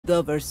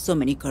discover so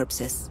many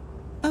corpses.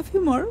 A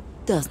few more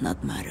does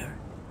not matter.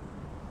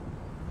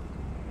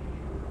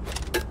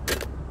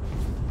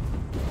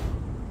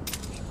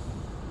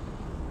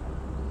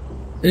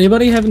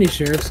 Anybody have any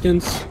sheriff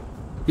skins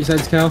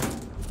besides Cal?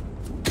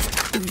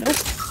 Nope.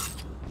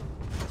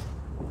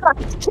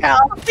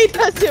 Cal, he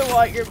doesn't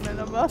want your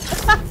minima.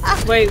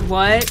 Wait,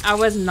 what?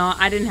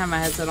 I didn't have my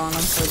headset on. I'm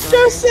so sorry.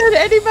 Joe said,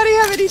 anybody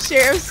have any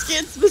sheriff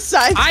skins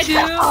besides I do.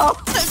 Cal?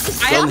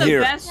 I have the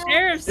best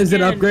sheriff skin. Is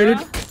it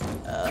upgraded?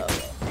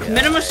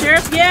 Minimum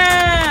sheriff?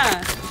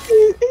 Yeah!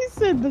 He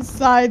said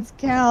besides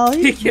Cal.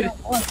 He Yeah.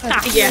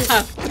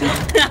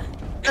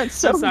 That's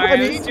so I'm sorry,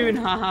 funny. I was doing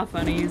haha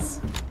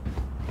funnies.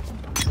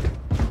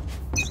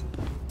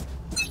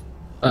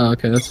 Oh,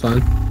 okay, that's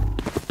fine.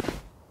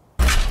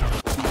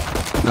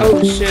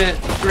 Oh shit,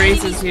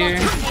 Grace is here.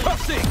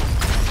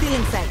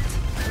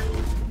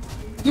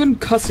 Good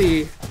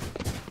cussy.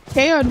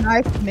 KO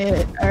knife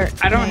mid.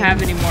 I don't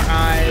have any more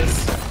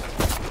eyes.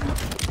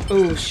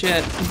 Oh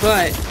shit,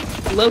 but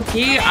low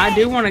key, I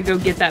do want to go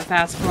get that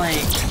fast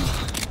flank.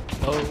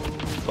 Oh,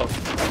 fuck.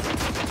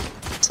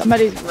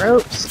 Somebody's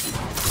ropes.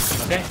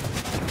 Okay.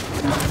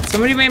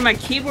 Somebody made my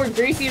keyboard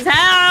greasy as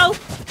hell!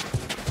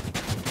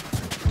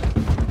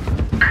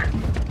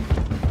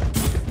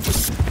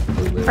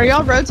 Are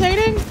y'all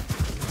rotating?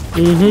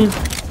 Mm-hmm.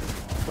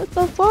 What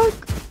the fuck?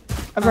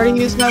 I've already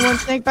used my one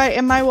snake bite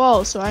in my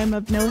wall, so I am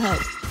of no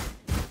help.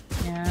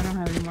 Yeah, I don't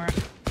have any more.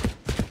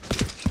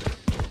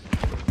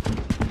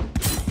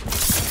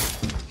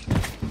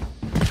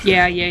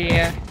 Yeah.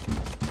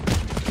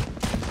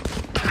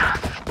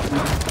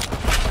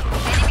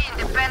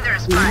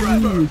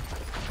 Mm.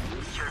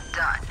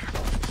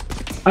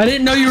 I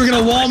didn't know you were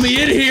gonna wall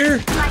me in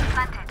here!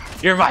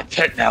 You're my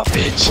pet now,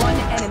 bitch. One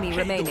enemy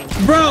remaining.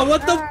 Bro,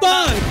 what the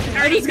fuck?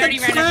 30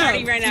 right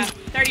now.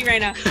 30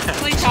 right now.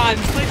 Play time,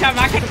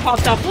 I could have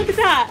popped up. Look at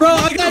that. Bro,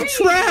 I got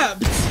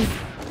trapped!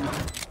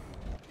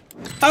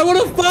 I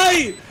wanna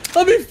fight!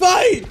 Let me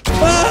fight!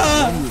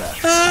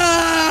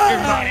 You're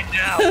mine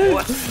now.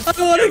 What? I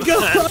wanna go!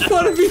 I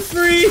wanna be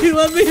free!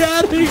 Let me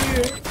out of here!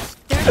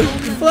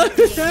 Let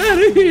me out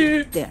of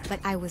here! There. But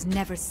I was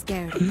never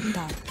scared in the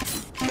dark.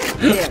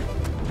 There.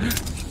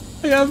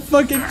 I got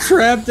fucking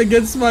trapped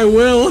against my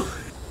will.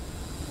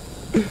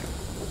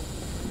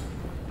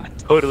 I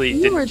totally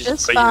You didn't were just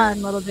just put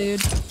fine, little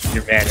dude.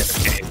 your man in the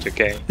cage,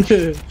 okay?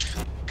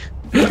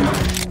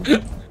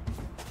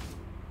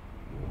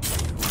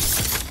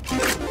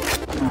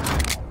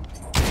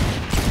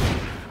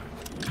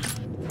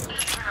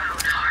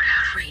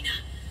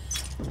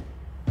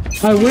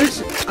 I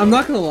wish, I'm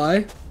not gonna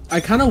lie, I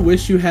kind of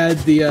wish you had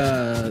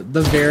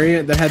the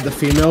variant that had the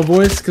female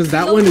voice, because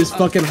that one is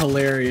fucking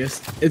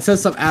hilarious. It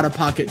says some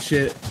out-of-pocket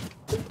shit.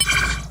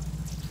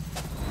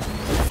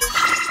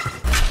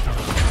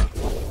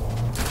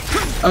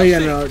 Oh yeah,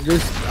 no,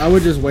 I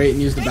would just wait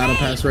and use the Battle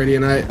Pass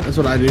Radianite. That's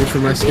what I do for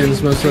my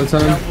skins most of the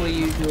time. Double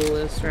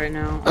duelist right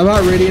now. I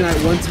bought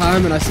Radianite one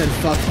time and I said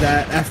fuck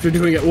that after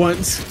doing it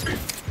once.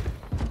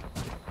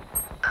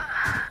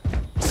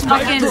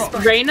 Fucking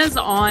Reyna's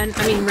on,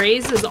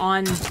 Raze is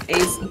on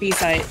A's B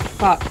site.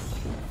 Fuck.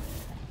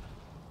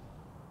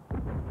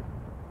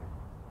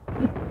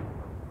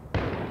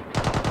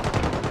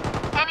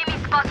 Enemy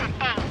spotted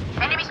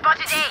A. Enemy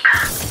spotted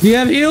A. Do you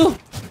have heal?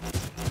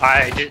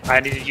 I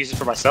needed to use it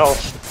for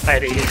myself. I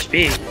had 8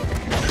 HP.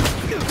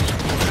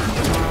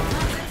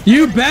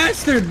 You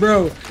bastard,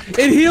 bro!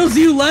 It heals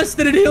you less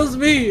than it heals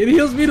me. It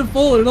heals me to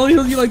full. It only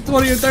heals you like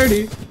 20 or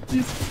 30.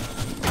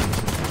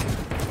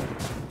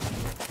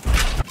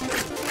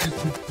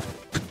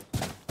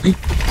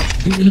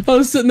 I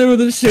was sitting there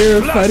with a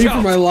sheriff fighting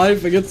for my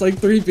life against like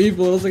 3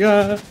 people. I was like,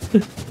 ah.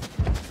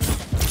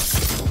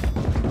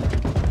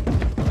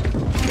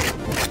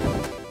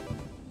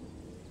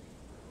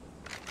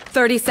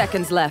 30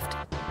 seconds left.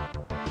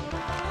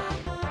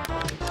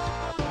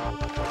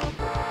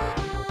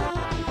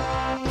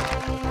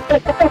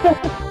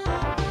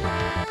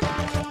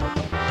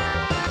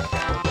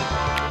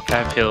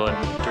 Cap hill in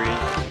 3.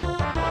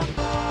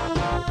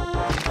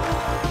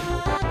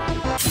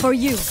 For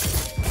you.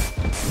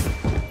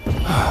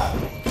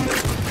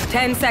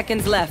 10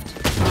 seconds left.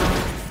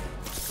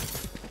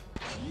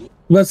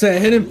 Let's say I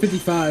hit him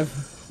 55.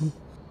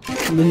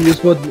 And then you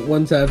just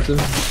one tapped him.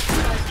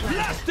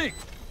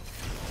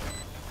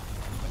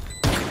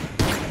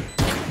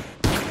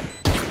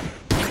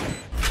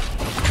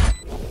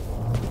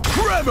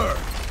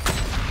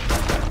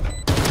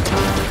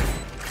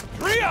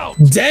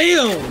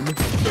 Damn!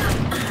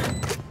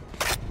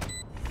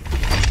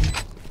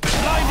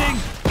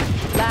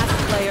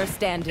 Last player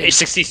standing.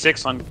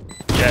 66 on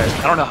Jet.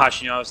 I don't know how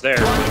she knew I was there.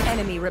 One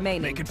enemy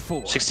remaining. Make it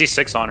 4.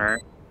 66 on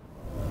her.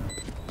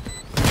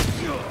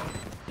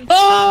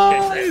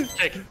 Oh!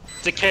 Kick.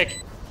 It's a kick.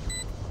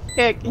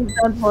 Kick, he's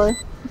done for.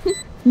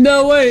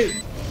 No, wait.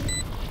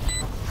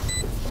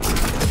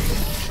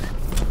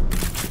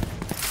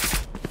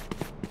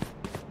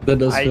 That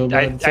does feel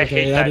bad. It's I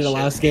okay. hate I that did shit. the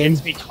last It game.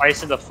 hits me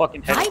twice in the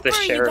fucking head with the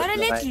Viper, you sheriff. gotta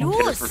And let I hit it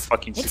for loose.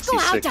 fucking Let's 66.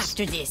 go out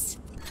after this.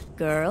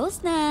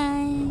 Girls'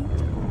 night.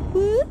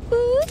 Woo,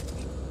 woo.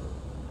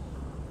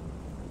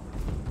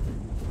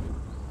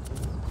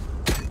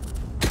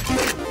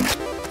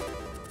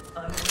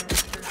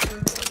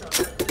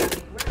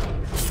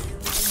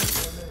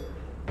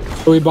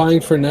 Are we buying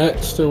for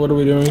next, or what are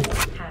we doing?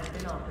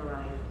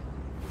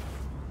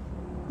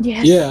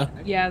 Yes. Yeah.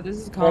 Yeah, this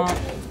is calm.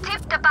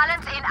 Tip the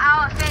balance in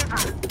our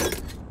favor.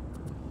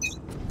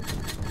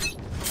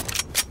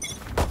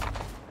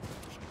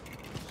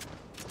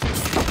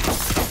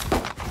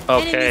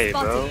 Okay,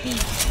 bro.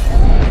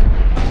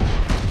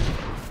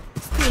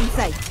 Stay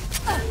inside.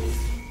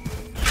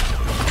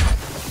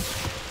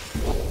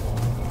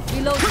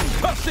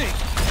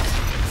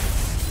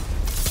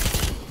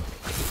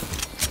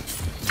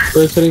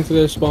 First heading to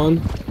their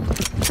spawn.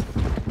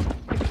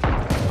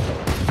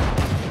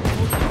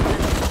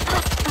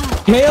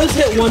 KO's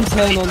hit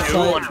 110 on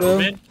site, bro.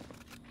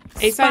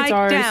 A side's Spike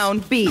ours. down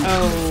B.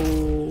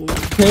 Oh,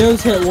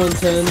 KO's hit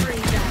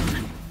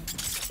 110.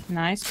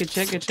 nice. Good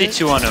shit. Good shit.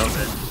 D2 on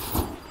open.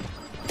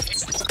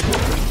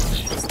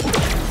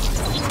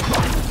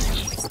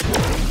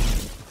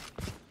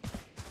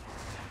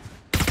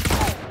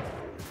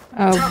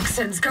 Oh,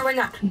 Toxins going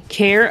up.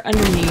 care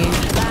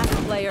underneath. Last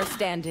player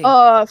standing.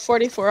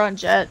 44 on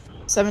Jet.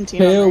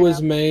 17 on KO Reyna.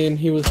 was main,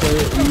 he was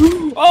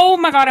hurt. Oh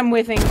my god, I'm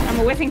whiffing. I'm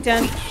a whiffing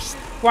 10.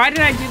 Why did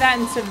I do that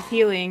instead of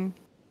healing?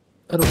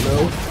 I don't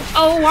know.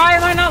 Oh, why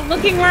am I not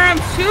looking where I'm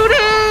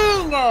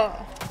shooting?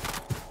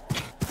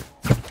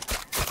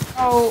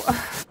 Oh,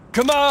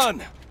 Come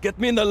on! Get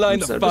me in the line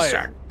I'm so of fire.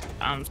 distracted.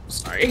 I'm so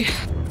sorry.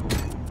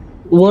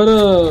 What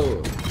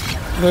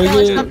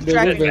it's not They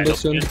distracting. get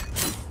Venderson.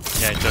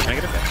 Yeah, Joe, can I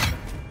get a vandal?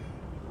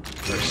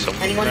 There's so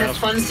many Anyone have vandals.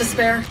 funds to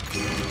spare?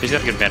 He's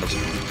got good vandals.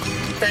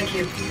 Thank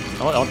you.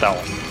 I want that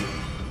one.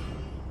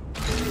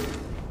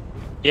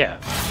 Yeah.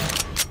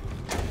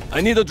 I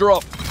need a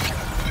drop.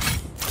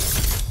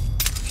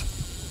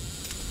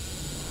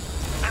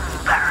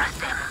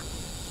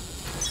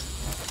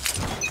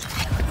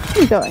 Where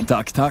are you going?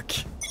 Tack, tack.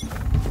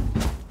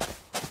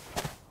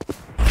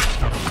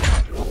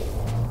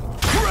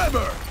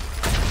 Trevor!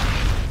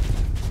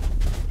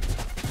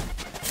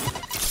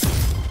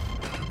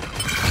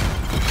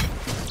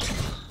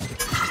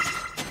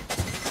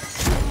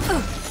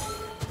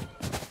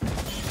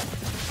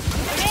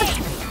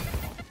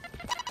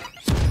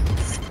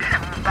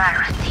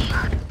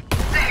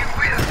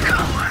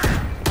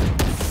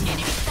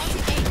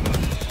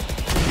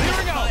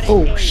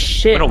 Oh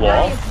shit. In a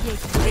wall.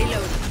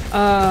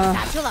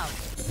 Satchel out.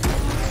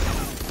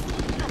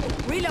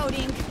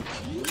 Reloading.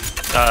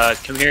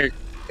 Come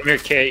here,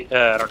 Kate.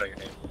 I don't know your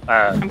name.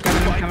 I'm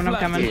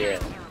coming. Yeah.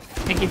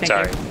 Thank you.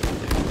 Sorry.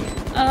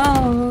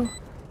 Oh.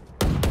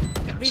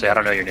 Say I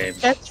don't know your name.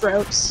 Jet's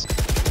ropes.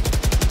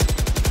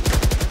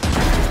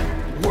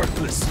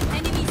 Worthless.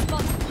 Enemy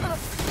spot.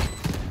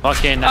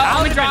 Fucking.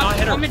 how did I not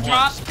hit her Omen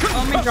once? dropped.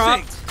 Omen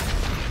dropped.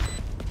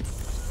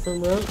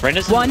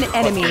 Brenda's One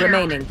enemy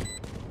remaining.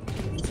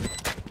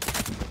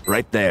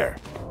 Right there.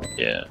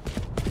 Yeah.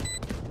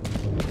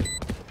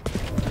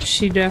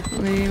 She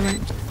definitely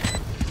went.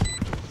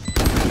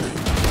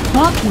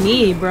 Fuck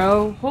me,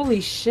 bro.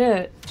 Holy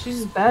shit.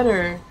 She's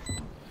better.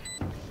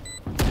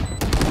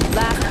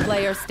 Last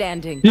player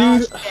standing.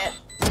 Dude,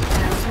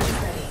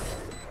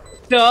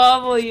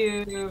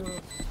 W.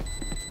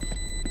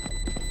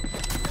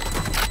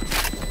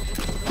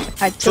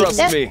 I take Trust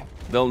that. me,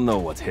 they'll know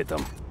what hit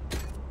them.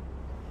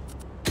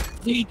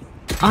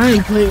 I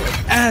am playing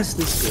like ass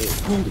this game.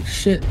 Holy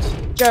shit.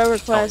 Joe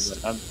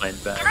request. I'm playing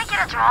Can I back.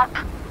 get a drop?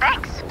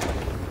 Thanks.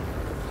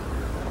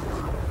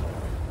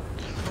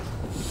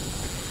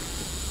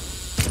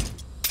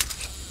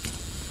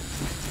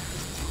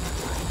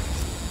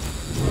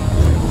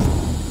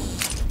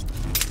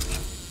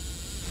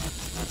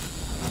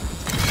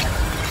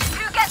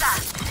 Together.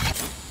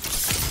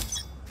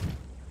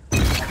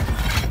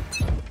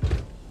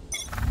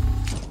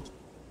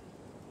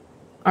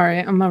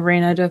 Alright, I'm a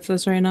Reyna death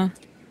this Reyna.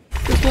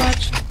 Just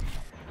watch.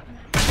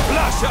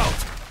 Flash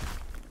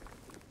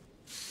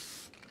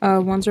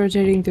out! One's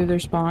rotating through their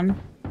spawn.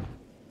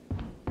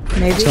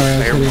 Maybe. Sorry, I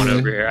I hear was one hitting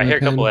over you. here. I hear a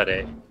couple at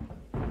A.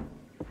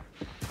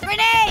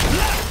 Grenade.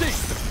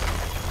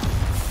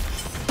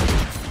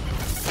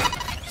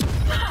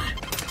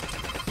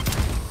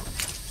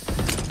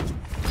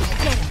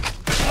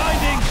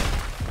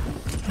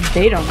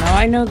 They don't know.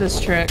 I know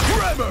this trick.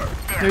 Trevor!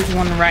 There's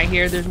one right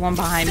here. There's one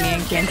behind me in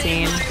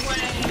canteen.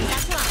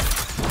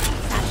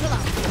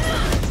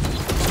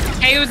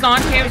 K was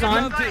on. K was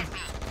on.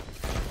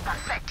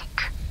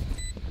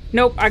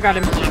 Nope, I got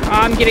him.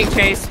 I'm getting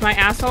chased. My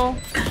asshole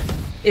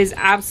is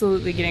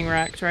absolutely getting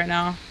wrecked right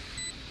now.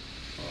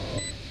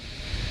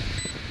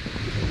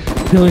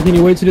 Taylor, can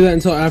you wait to do that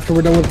until after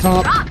we're done with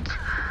top?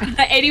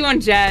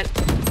 81 jet.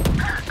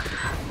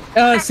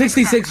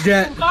 66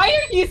 Jet. Why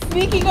are you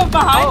sneaking up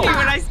behind me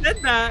when I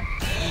said that?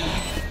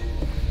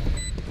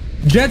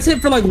 Jet's hit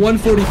for like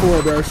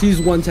 144, bro. She's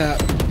one tap.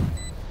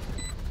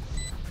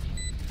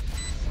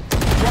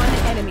 One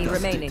enemy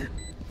remaining.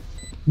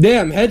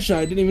 Damn,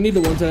 headshot. Didn't even need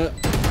the one tap.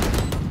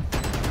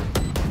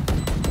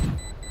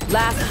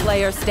 Last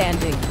player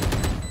standing.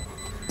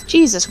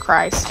 Jesus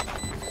Christ.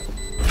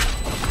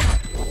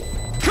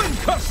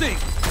 Concussing!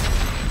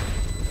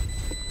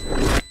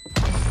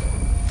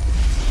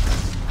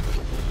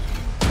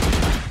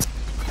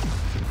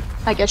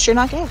 I guess you're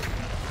not gay.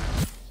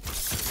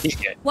 He's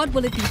good. What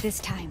will it be this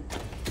time?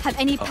 Have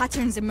any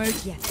patterns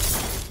emerged yet?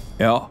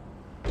 Yeah.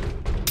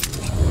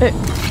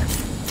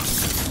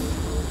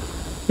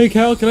 Hey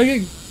Cal, can I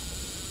get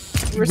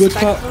good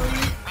pop?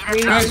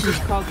 Respectfully,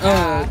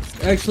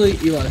 Actually,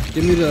 Eli,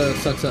 give me the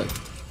suck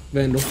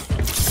Vandal.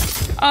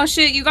 oh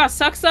shit, you got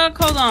suck.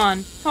 Hold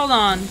on.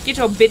 Get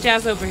your bitch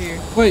ass over here.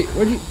 Wait,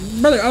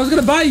 brother? I was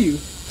gonna buy you.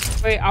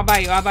 Wait, I'll buy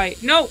you.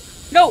 No.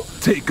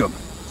 Take him.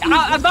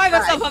 I buy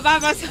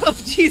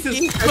myself. Jesus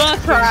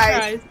fucking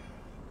Christ.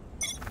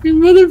 You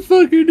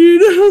motherfucker,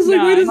 dude. I was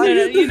like, wait a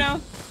second.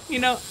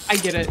 No, I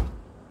get it.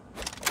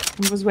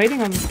 I was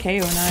waiting on this KO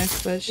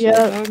knife, but shit,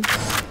 Yeah. dog.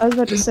 I was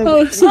about to say.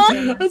 That's what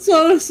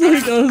I was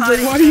like. I was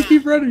like, why do you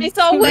keep running? It's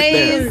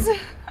always,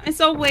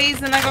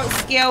 and I got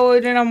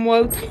scared and I'm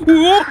woke.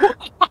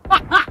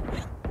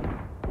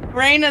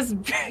 Raina's,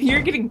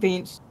 you're getting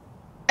benched.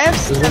 I have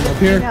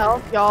 17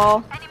 health,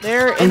 y'all.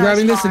 They're I'm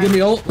grabbing this to give me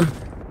ult.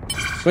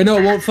 Wait, no,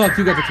 it won't. Fuck,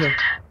 you got the kill.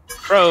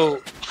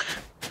 Bro.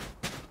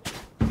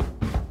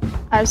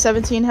 I have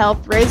 17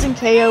 health. Raze and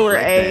KO were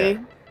A.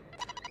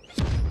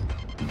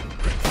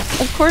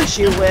 Of course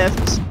you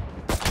whiffed.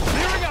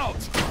 Clearing out.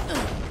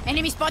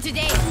 Enemy spotted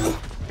A.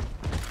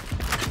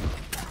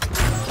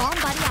 Bomb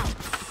buddy out.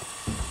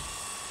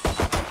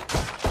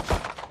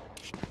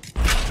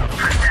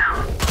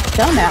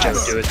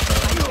 Dumbass. Do it.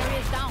 Barrier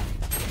is down.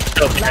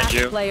 Oh, behind Last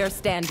you. player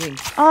standing.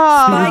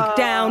 Oh, Spike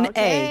down A.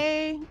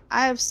 okay.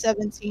 I have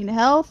 17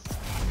 health.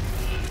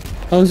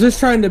 I was just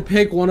trying to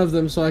pick one of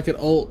them so I could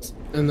ult,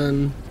 and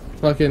then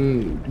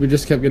fucking we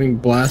just kept getting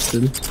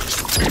blasted.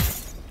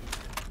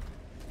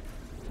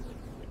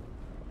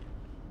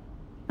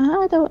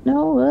 I don't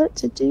know what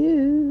to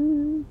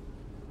do.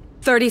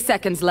 30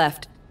 seconds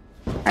left.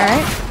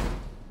 Alright.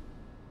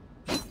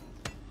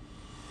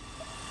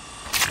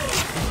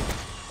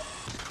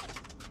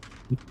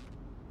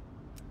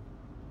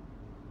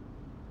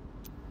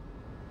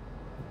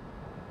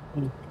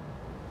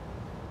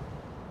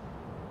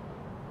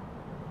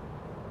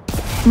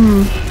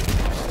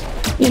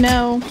 You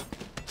know.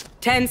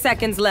 10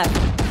 seconds left.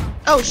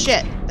 Oh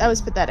shit. That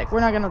was pathetic. We're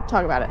not gonna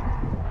talk about it.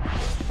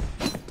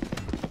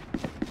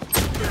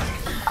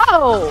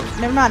 Oh!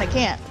 Never mind, I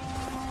can't.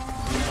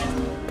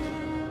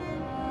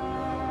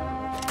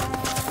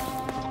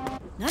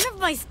 None of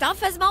my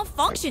stuff has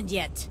malfunctioned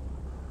yet.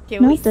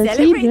 Can we Not that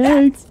celebrate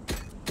either. that?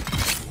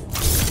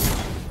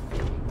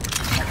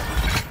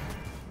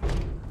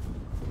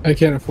 I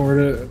can't afford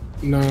it.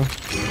 No.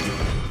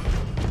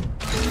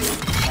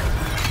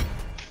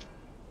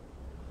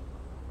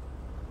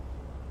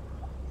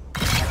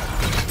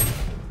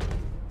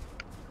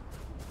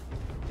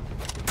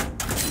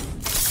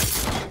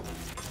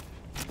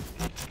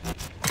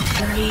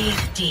 Breathe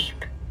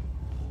deep.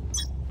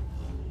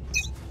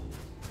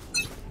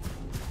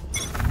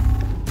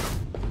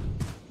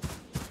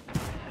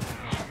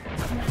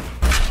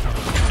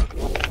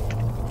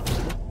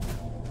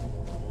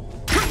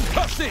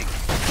 Concussing.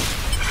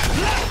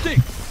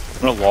 Blasting.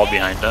 I'm gonna wall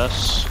behind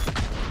us.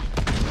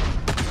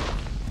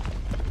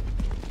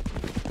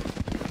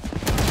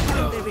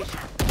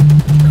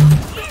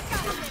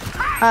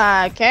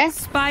 Okay.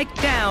 Spike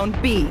down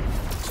B.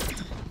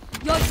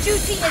 Your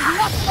duty is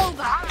not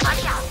over.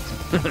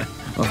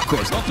 Of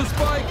course. Off the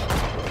spike.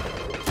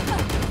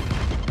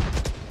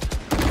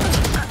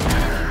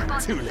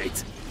 Too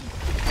late.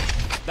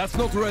 That's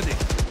not ready.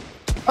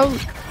 Oh,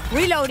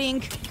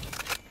 Reloading.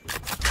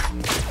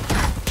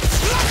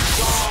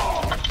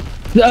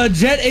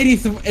 Jet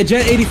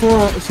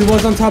 84. She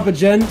was on top of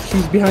Jen.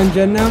 She's behind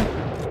Jen now.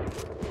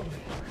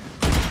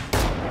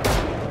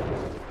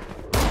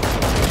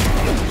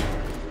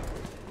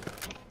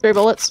 three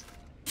bullets.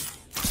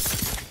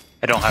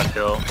 I don't have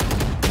heal.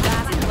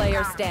 Last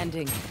player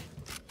standing.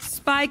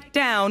 Spike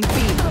down B.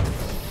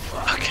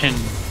 Fucking.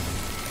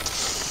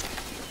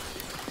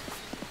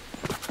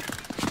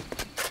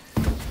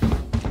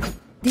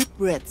 Deep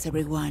breaths,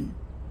 everyone.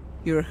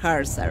 Your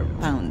hearts are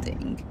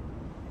pounding.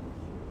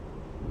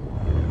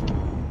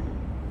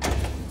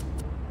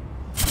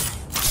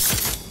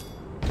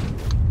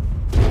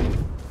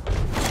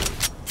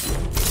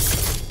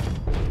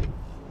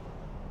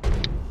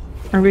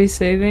 Are we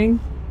saving?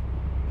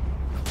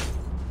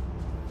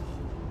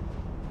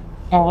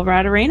 All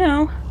right,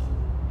 Reno.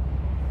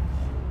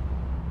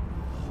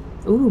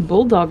 Ooh,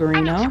 Bulldog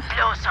Reno.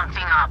 Blow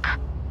something up.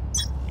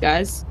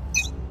 Guys,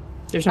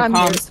 there's no I'm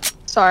here.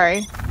 comms.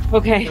 Sorry.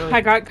 Okay, I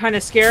got kind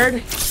of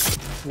scared.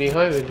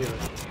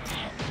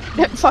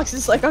 Fox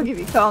is like, I'll give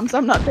you comms.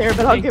 I'm not there,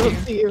 but I'll Thank give you.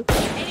 them to you.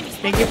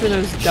 Thank you for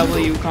those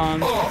W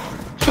comms.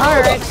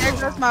 Alright, there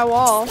goes my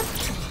wall.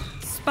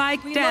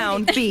 Spike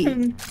down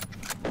B.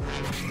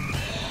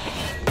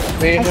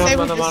 I say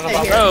we just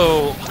stay here.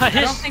 Bro,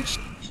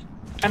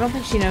 I don't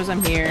think she knows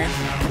I'm here.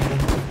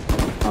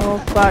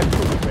 Oh, fuck.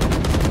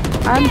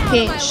 I'm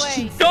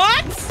pinched.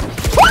 What?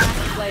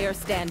 Last player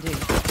standing.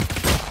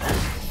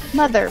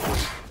 Mother.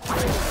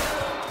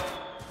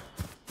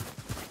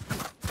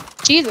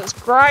 Jesus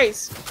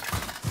Christ.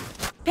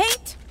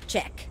 Paint?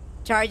 Check.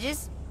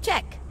 Charges?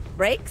 Check.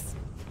 Brakes?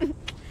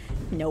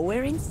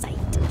 Nowhere in sight.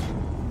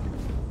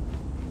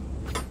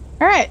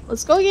 All right,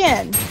 let's go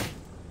again.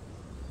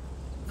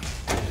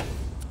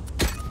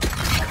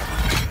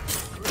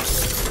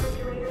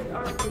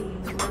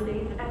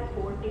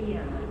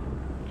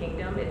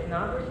 Kingdom is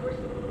not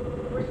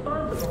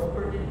responsible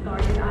for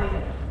discarded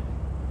items.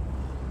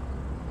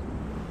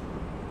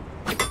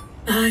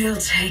 I'll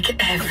take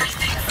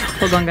everything.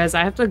 Hold on, guys.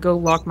 I have to go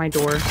lock my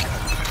door.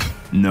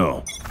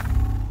 No.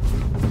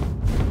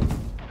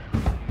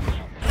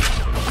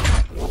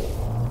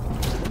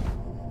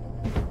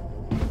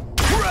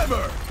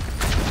 Forever.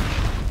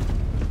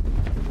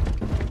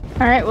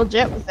 All right, well,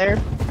 Jet was there.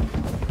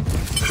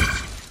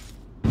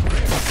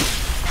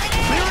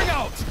 Clearing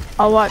out.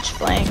 I'll watch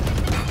flank.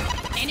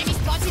 Enemy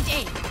spotted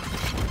A.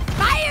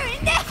 Fire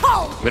in the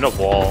hole! I'm in a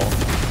wall.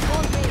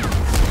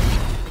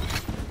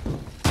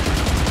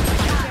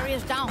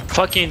 Carrier's down.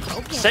 Fucking.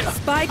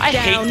 Spike I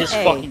hate down this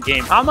A. fucking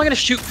game. How am I gonna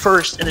shoot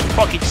first and then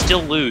fucking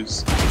still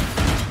lose?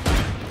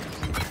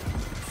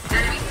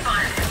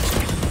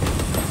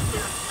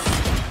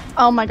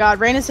 Oh my god,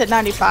 Reyna's hit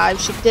 95.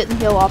 She didn't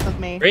heal off of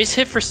me. Ray's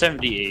hit for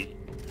 78.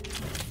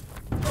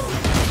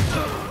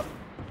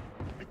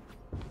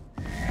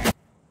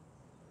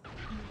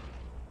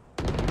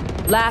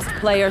 Last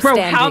player Bro,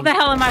 standing. how the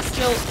hell am I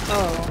still?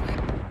 Oh,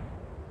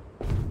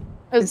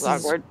 This This is is-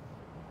 awkward.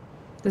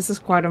 this is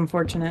quite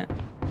unfortunate.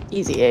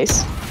 Easy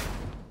ace.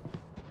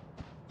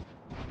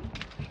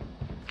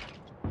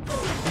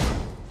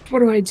 What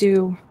do I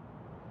do?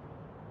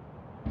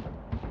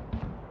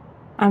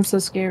 I'm so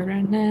scared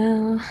right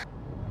now.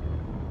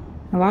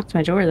 I locked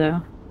my door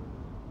though.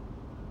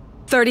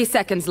 30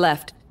 seconds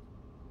left.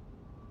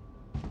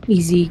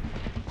 Easy.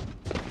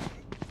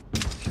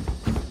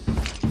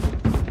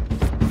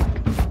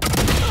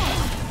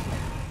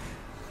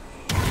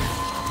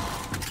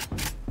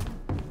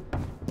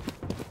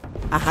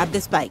 I have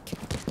the spike.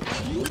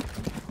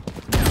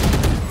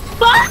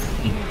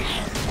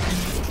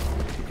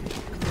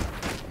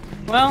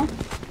 Well,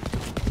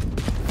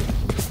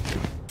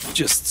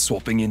 Just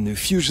swapping in new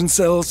fusion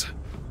cells.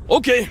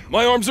 Okay,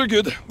 my arms are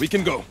good. We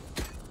can go.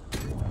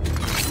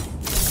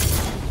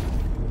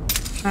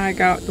 I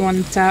got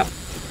one tap.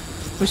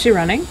 Was she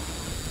running?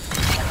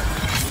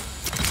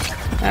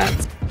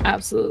 That's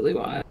absolutely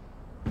wild.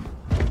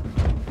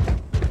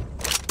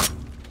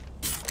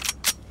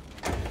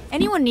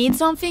 Anyone need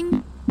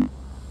something?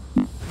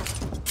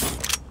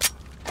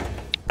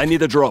 I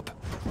need a drop.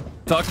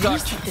 Talk, talk.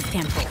 Please check the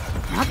tempo.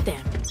 Not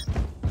them.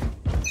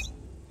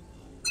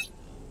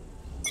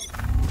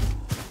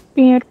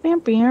 Bam, bam,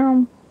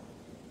 bam.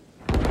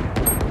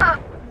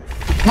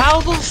 How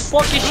the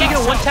fuck is she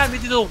gonna one tap me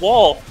through the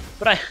wall?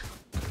 But I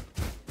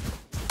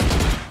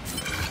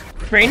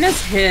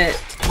Reyna's hit.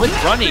 went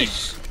running.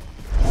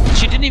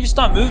 She didn't even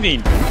stop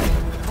moving.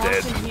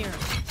 Caution here.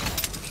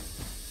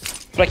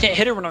 But I can't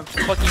hit her when I'm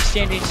fucking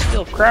standing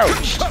still,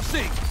 crouched.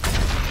 Passing.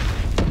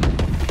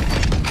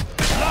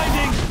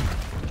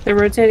 Blinding. They're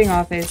rotating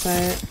off A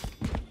site.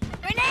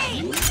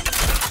 Grenade!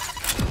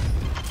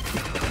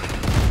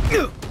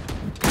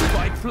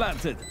 Spike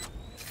planted.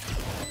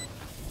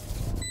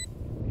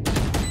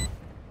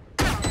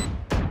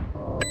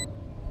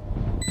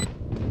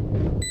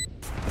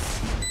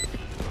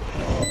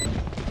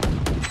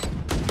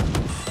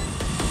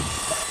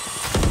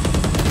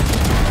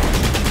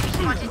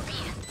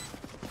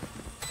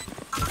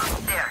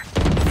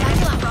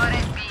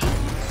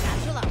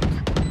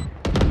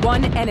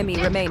 One enemy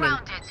remaining.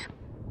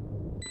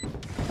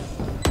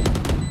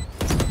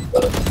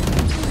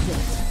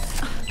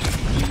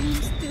 I'm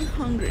still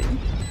hungry.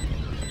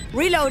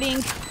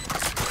 Reloading.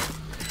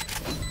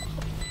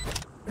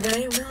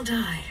 They will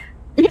die.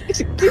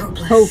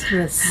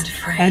 Hopeless and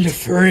afraid. and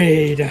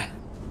afraid.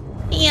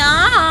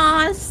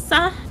 Yes.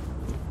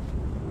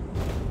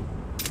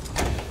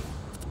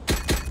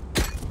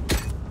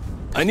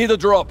 I need a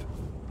drop.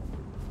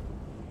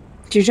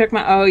 Did you check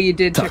my? Oh, you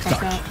did check my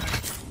count.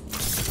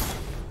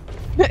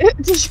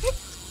 Did you?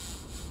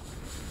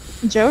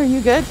 Joe, are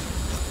you good?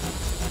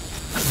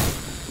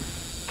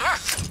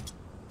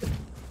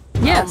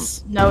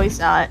 Yes. No, he's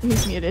not.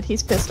 He's muted.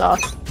 He's pissed off.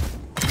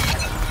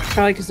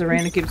 Probably because the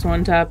Reyna keeps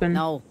one tapping.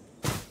 No.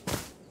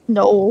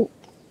 No.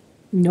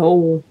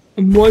 No.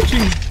 I'm watching.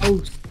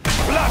 Oh,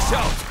 Flash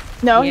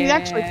out. No, he Yeah.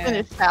 actually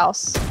finished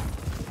house.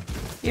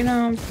 you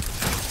know.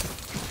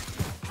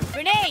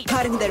 Grenade!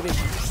 Cutting their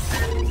vision.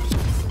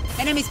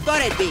 Enemy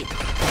spotted B.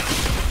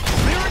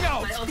 Clearing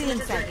out. Still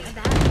inside.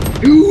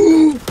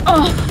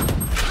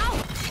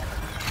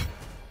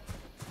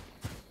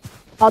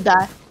 I'll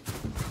die.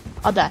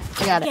 I'll die.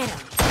 I got it. Get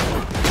him.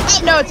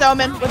 Oh, no, it's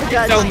Omen with a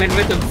gun. Omen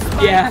with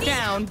him. Yeah.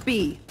 Down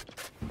B.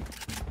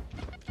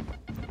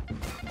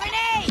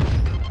 Grenade!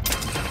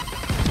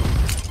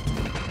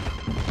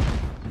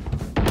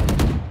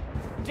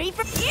 3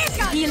 from here,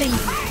 gun! Healing.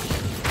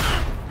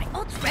 My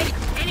ult's ready.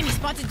 Enemy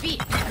spotted B.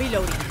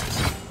 Reloading.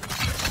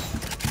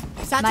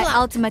 My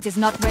ultimate is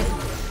not ready.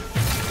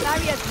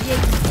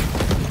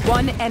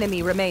 One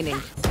enemy remaining.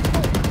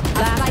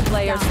 Last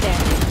player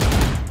standing.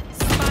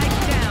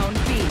 Spike down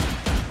B.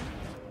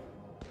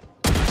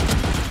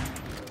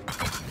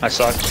 I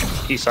suck.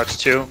 He sucks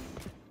too.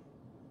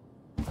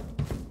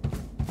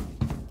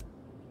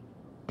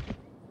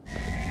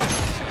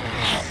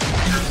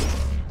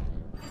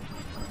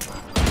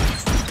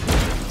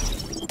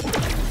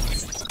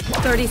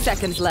 Thirty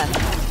seconds left.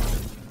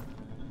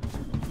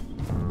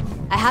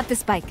 I have the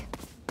spike.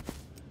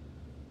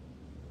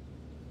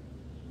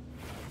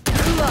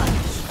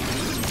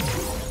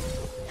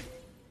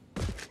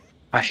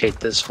 I hate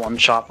this one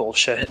shot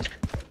bullshit.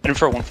 And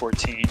for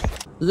 114.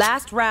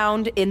 Last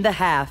round in the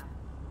half.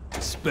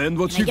 Spend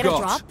what Can I you get a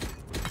got. drop?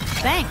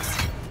 Thanks.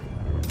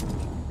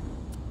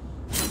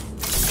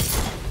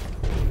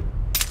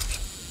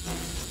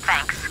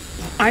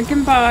 Thanks. I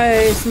can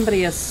buy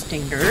somebody a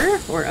stinger,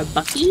 or a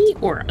Bucky,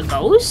 or a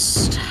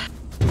ghost.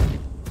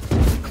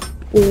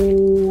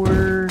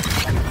 Or...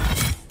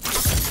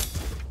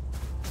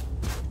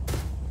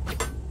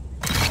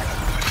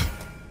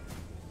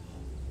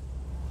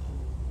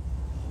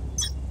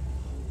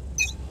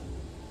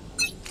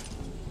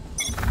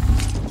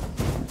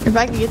 If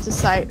I can get to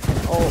sight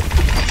and ult,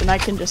 then I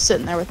can just sit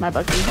in there with my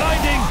Bucky.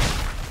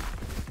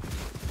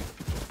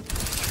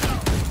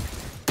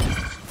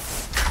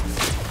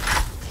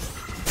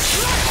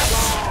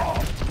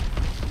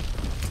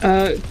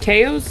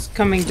 KO's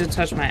coming to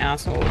touch my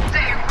asshole.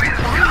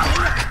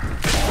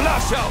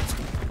 Flash out.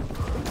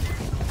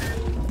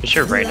 For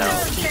sure right now.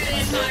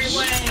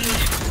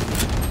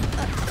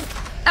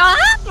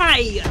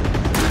 Hi!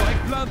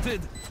 Spike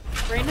planted.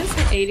 Raina's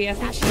at 80, I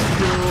think she's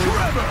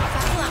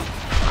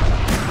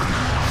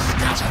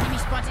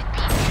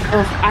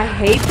Oh, I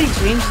hate they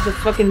changed the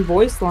fucking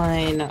voice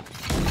line.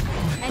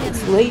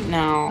 It's late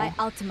now. My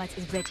ultimate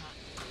is ready.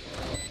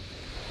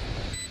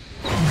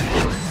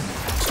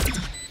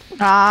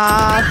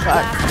 Ah,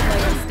 Last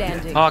player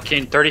standing.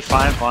 Hawking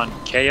 35 on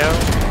KO.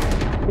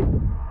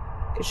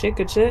 Good shit,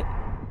 good shit.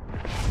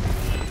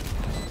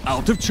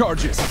 Out of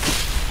charges.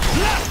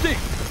 Blasting.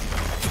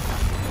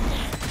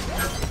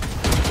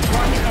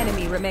 One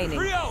enemy remaining.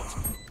 Free out.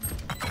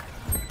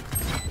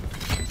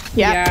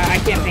 Yeah, I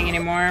can't think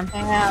anymore.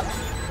 Yeah.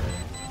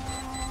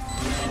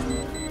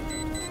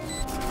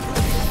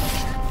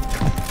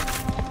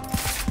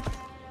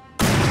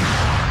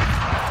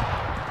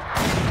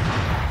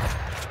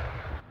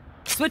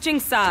 Switching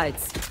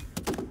sides.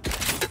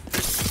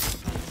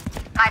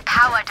 My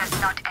power does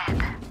not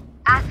ebb.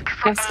 Ask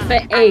for Ask for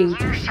aid, aid. and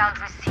you shall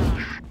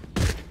receive.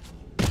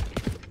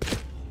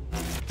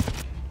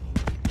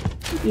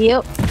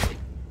 Yep.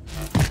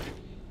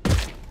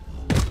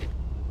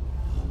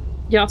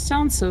 Y'all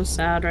sound so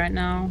sad right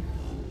now.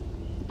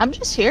 I'm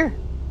just here.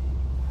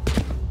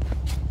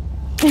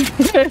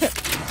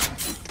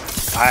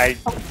 I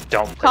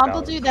don't play Comp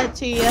will Valorant. do that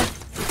to you.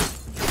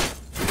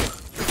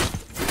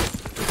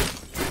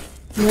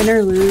 Win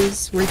or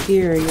lose, we're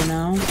here, you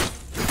know?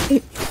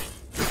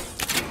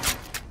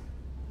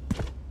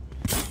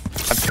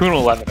 I'm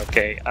 2-11,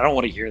 okay? I don't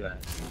want to hear that.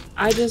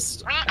 I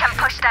just... We can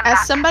push them As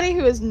back. somebody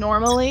who is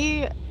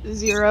normally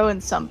 0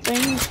 and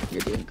something,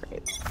 you're doing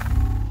great.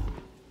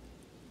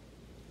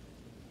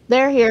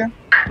 They're here.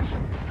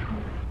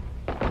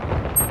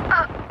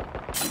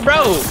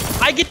 Bro,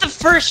 I get the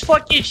first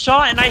fucking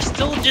shot and I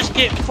still just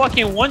get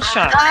fucking one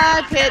shot.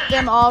 I've hit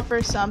them all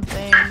for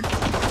something.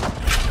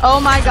 Oh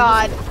my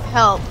god,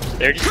 help.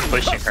 They're just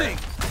pushing her.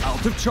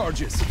 Out of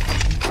charges.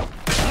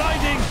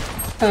 Sliding.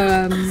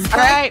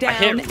 Alright. I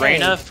hit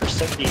Reyna for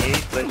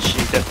 78, but she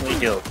definitely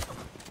healed.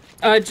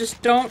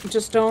 just don't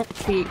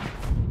peek.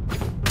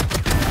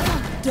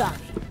 Done.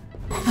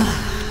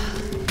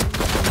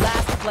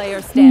 Last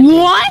player standing.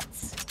 What?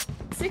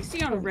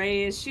 60 on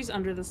Raze, she's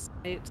under the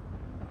site.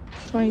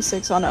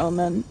 26 on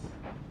Omen.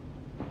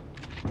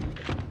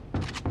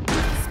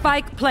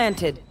 Spike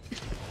planted.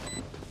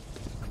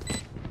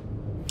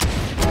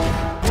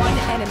 One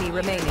enemy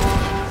remaining.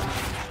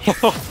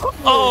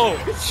 Oh!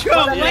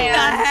 What a man.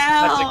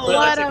 That's a clip,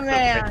 What that's a clip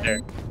man. right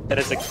there. That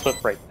is a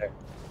clip right there.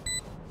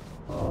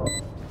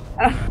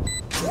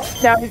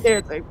 Now he's there,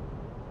 it's like...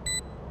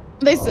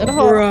 They said,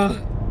 hold on.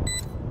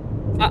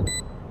 Bruh.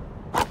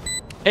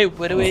 Hey,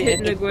 what do we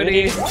Hitting the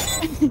Gwitty.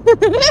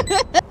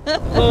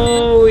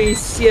 Holy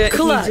shit,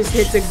 Clutch. he just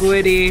hit the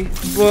Gwitty.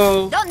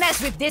 Whoa. Don't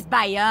mess with this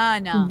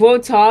Bayana. Bo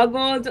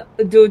toggled,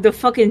 dude, the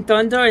fucking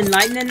thunder and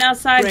lightning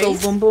outside, go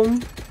Raze? boom boom,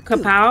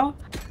 kapow.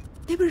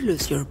 Never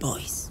lose your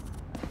voice.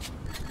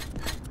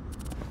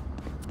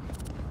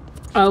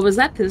 Was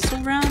that pistol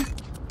round?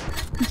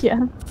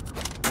 Yeah.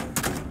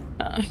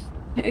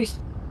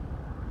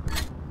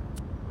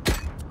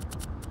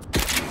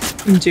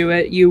 Do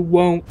it, you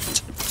won't.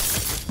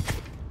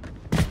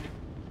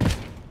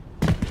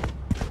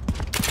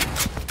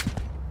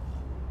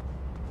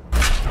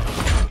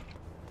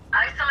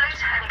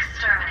 Isolate and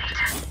exterminate.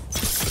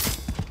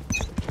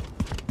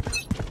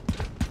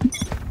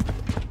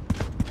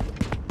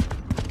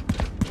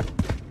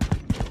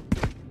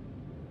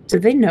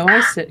 Did they know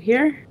I sit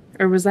here?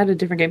 Or was that a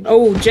different game?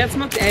 Oh, Jet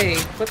smoked A.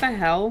 What the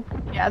hell?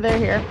 Yeah, they're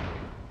here.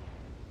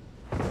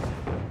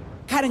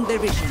 Cutting their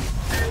vision.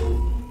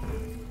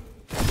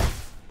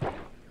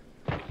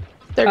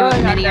 They're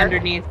going Many under.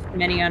 underneath,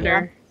 many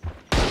under.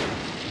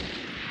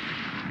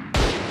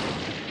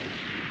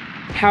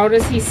 How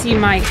does he see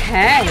my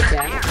head?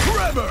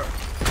 Forever.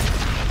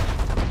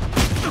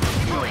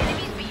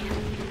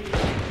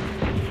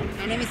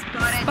 Enemy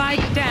spotted.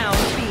 Spike down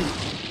B.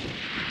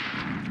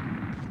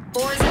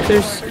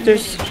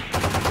 There's.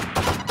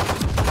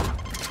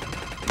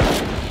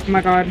 Oh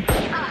my god.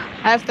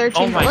 I have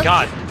 13 Oh my bullets.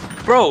 god.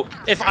 Bro,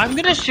 if I'm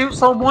gonna shoot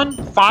someone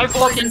 5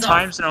 fucking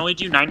times and only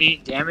do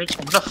 98 damage,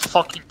 I'm gonna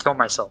fucking kill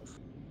myself.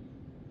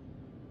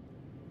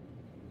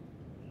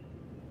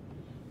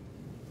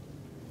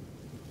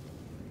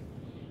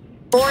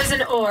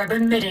 Poison orb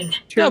emitting.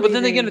 Yeah, but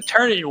then they're gonna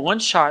turn it and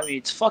one-shot me.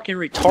 It's fucking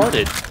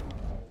retarded.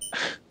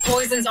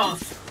 Poison's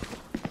off.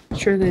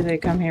 Surely they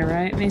come here,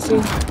 right,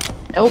 Macy?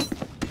 Nope.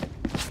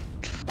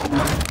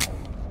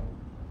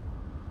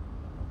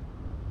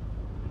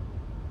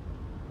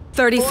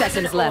 Thirty Poison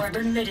seconds orb left.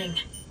 emitting.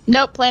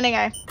 Nope, planning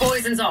A.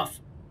 Poison's off.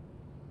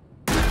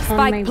 On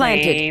my Spike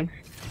planted. way.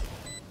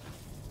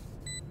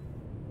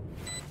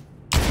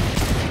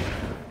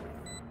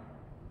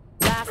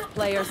 Last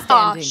player Aw,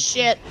 standing.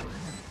 shit.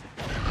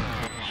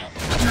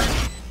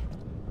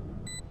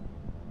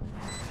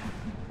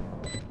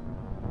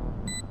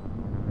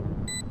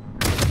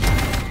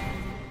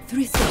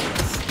 Three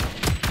seconds.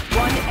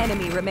 One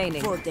enemy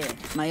remaining. 4 dead.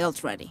 My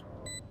ult's ready.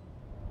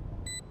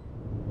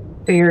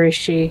 Where is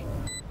she?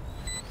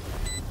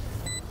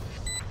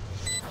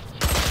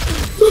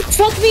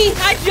 Fuck me!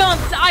 I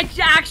jumped! I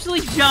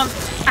actually jumped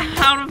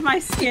out of my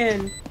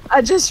skin.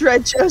 I just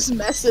read Joe's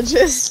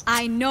messages.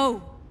 I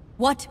know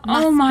what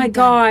Oh must my be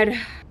done. god.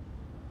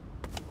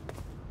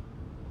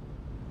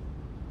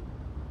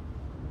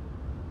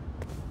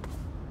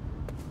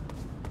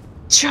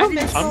 Joe I'm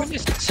messaged.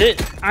 gonna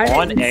sit I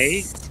on didn't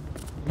A.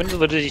 I'm gonna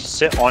literally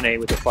sit on A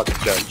with the fucking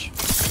judge.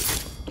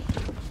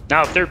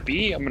 Now, if they're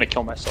B, I'm gonna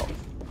kill myself.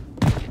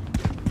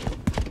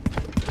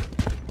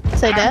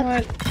 Say You know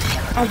death.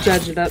 what? I'll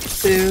judge it up,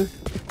 Sue.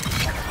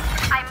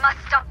 I must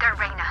stop their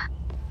Reyna.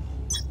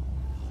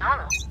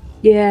 No.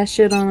 Yeah,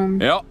 shit on him.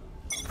 Yep.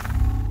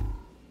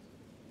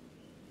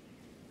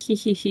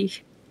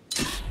 Hehehe.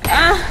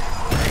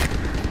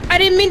 Ah! I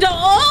didn't mean to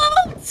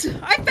ult!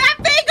 I fat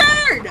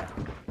fingered!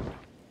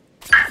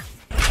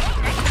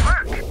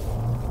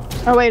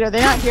 Oh wait, are they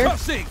not here?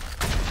 Crossing.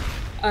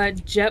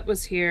 Jet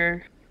was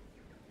here.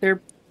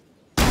 They're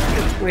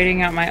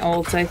waiting out my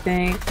ults, I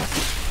think.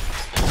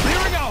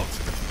 Clearing out.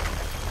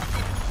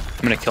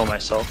 I'm gonna kill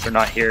myself. They're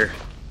not here.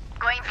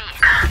 Going B.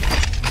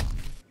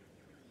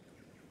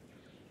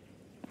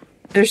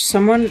 There's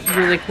someone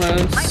really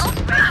close.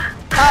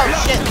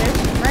 Oh shit, there's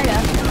Reyna.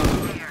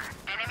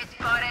 Enemy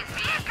spotted B.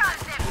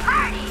 Constant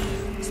party.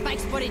 Spike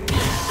spotted B.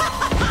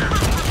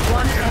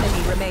 One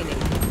enemy remaining.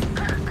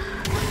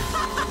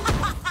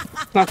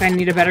 Fuck, I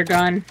need a better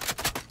gun.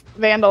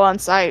 Vandal on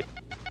site.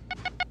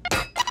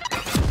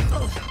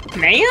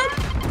 Ma'am?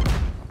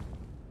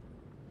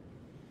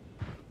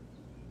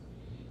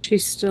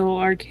 She's still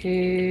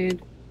arcade.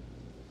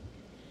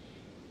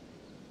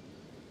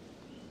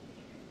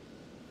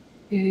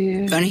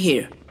 Yeah. Gun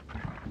here.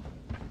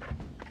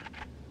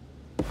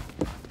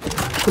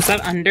 Was that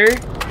under?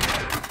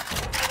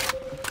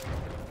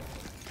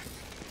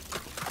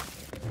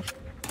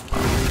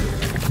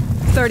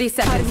 Thirty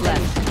seconds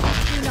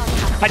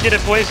left. I did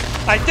it, boys.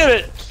 I did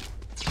it.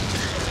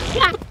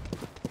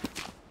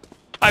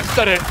 I've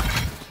done it.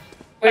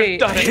 Wait. I've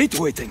done I it. hate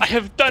waiting. I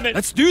have done it.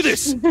 Let's do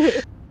this.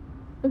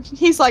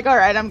 He's like,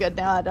 alright, I'm good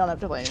now. I don't have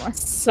to play anymore.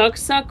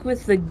 Suck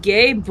with the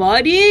gay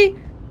buddy?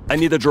 I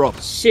need a drop.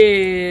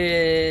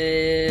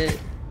 Shit.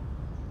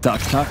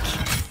 Tack.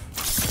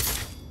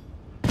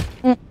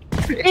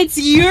 It's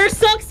your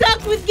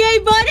suck with gay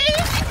buddy?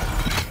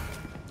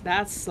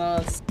 That's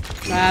sus.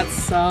 That's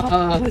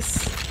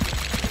sus.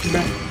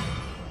 Bruh.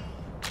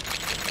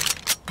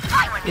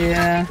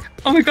 Yeah.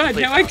 Oh my god,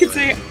 now I can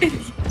say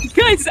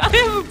guys, I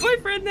have a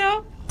boyfriend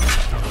now.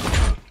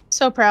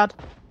 So proud.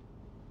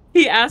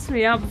 He asked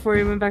me out before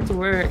he went back to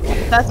work.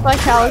 That's why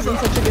Cal is in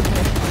such a good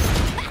mood.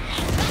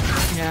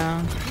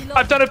 Yeah.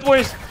 I've done it,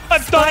 boys.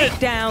 I've done it. Spike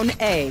down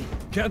A.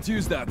 Can't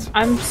use that.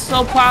 I'm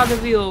so proud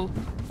of you.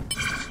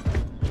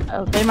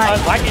 Oh, they might.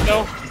 I'm lagging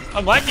though.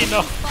 I'm lagging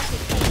though.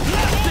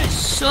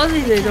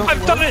 Surely they don't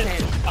I've done want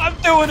it. I'm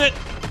doing it.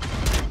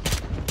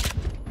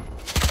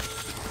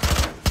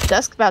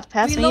 Dusk's about to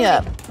pass me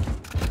up.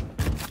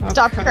 Oh,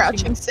 Stop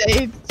crouching,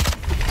 Sage.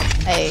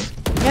 Hey, you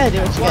gotta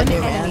do what you One gotta do,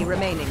 enemy man.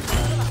 remaining.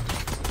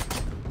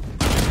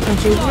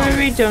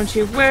 Don't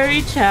you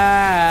worry,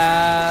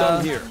 child.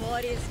 Gun here.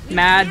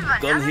 Mad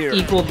Gun here.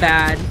 equal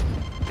bad.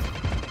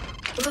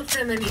 Look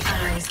them in the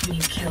eyes when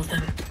you kill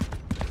them.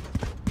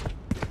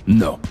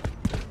 No.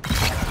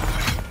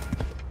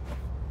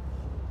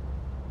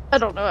 I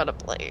don't know how to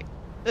play.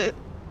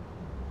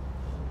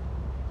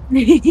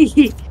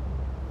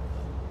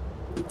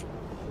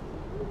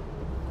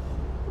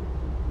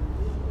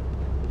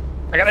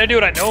 I gotta do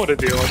what I know to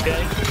do,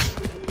 okay?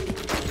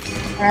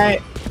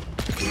 Alright.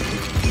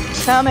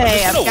 Tell me,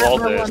 I've gonna got wall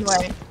my this. one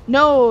way.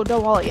 No,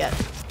 don't wall it yet.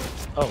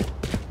 Oh.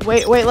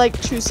 Wait like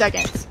 2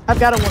 seconds. I've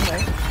got a one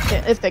way.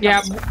 If they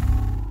come. Yeah.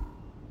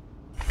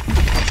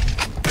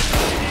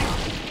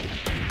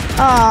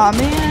 Aw,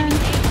 man.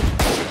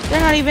 They're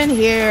not even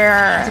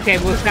here. Okay,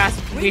 we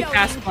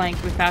fast blank.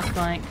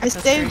 I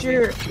saved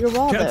your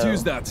wall, Can't though.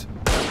 use that. So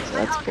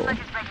that's cool.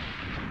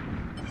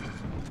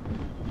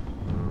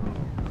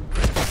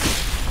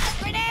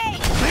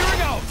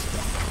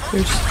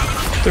 There's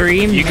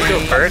 3 You can go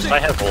main. first. I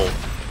have ult.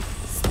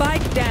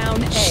 Spike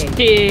down A.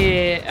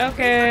 Shit.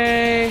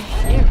 Okay.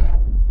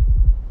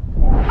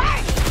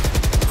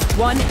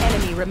 One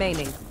enemy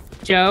remaining.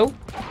 Joe,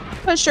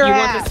 Push her you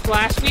ass. want to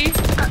splash me?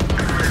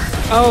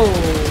 Oh.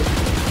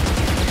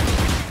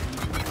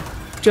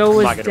 Joe I'm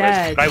was not gonna risk it,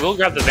 dead. but I will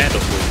grab the Vandal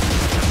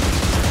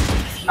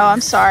Flute. Oh,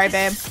 I'm sorry,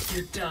 babe.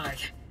 You die.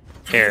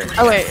 Here.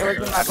 Oh wait, it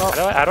wasn't my fault.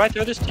 How do I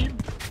throw this to you?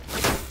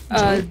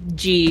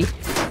 G.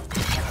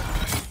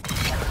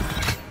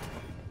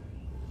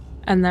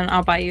 And then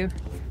I'll buy you.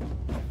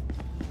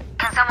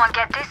 Can someone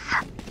get this?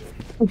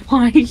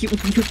 Why you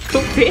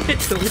go Panda?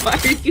 Why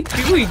are you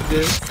doing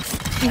this?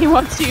 He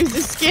wants to use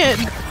his skin.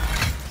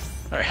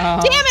 Alright.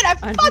 Damn it! I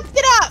fucked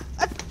it up.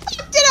 I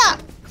fucked it up.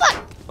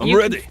 Fuck. I'm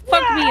ready.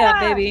 Fuck me up,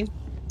 baby.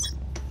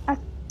 I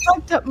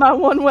fucked up my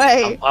one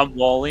way. I'm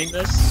walling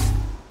this.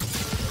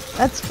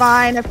 That's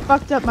fine. I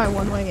fucked up my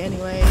one way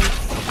anyways.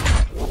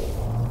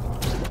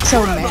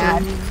 So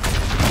mad.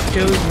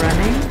 Joe's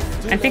running.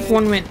 I think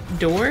one went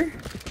door.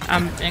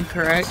 I'm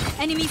incorrect.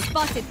 Enemy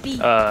spotted B.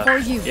 For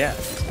you. Yeah.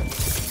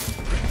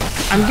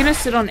 I'm gonna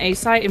sit on A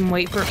site and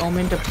wait for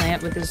Omen to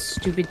plant with his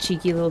stupid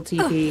cheeky little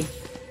TP.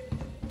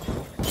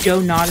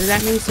 Joe nodded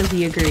at me, so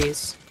he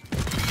agrees.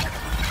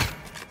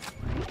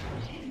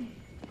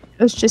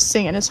 He's just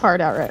singing his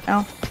heart out right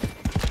now.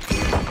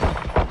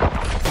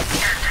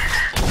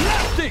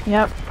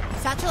 Yep.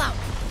 Satchel out.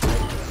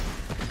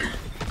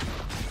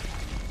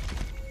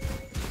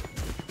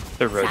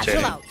 They're Satchel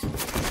rotating. out.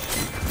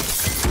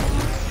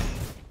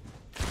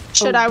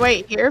 Should I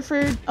wait here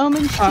for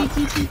Omen's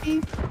cheeky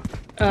TP?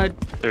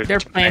 They're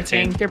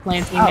planting. They're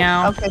planting Oh,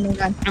 now. okay, never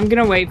mind. I'm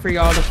gonna wait for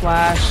y'all to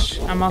flash.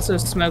 I'm also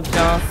smoked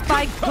off.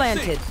 Spike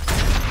planted.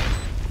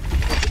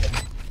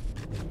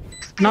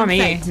 Not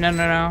me.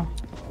 No.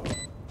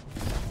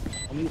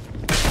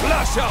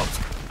 Flash out.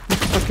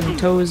 Fucking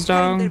toes,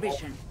 dog.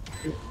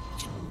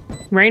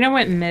 Reyna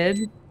went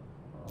mid.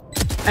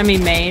 I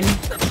mean main.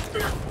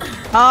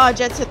 Oh,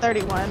 Jet's at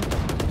 31.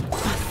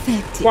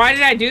 Why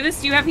did I do this?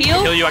 Do you have heal?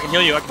 I can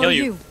heal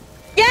you.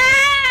 Yeah!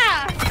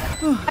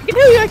 I can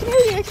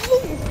heal you.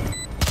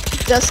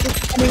 Just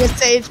coming with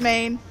Sage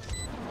main.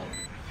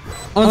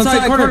 On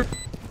side corner.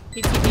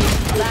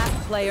 PTP. Last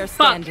player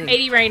Fuck. standing.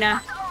 80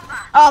 Reyna.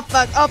 Oh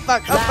fuck.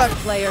 Last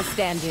player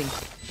standing.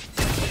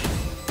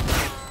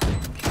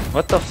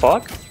 What the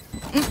fuck?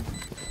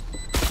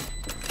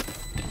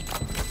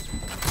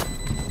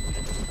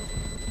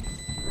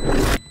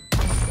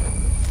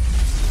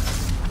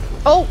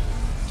 Oh.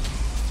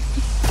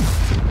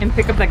 And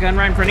pick up that gun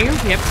right in front of you?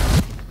 Yep.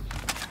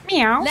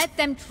 Meow. Let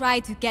them try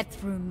to get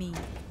through me.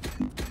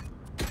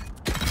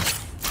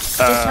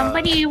 Does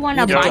somebody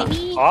wanna buy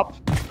me? Pop?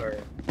 Or...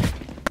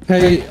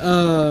 Hey,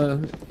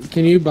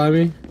 can you buy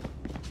me?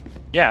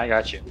 Yeah, I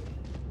got you.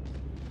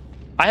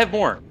 I have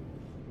more.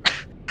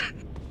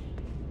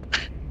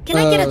 Can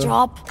I get a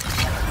drop?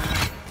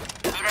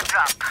 Need a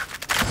drop.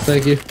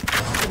 Thank you.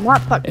 Did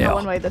not fuck my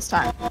one way this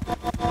time.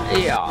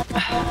 Yeah.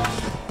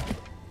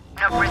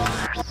 No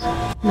prisoners.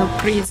 No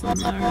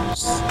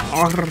prisoners.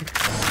 Arr.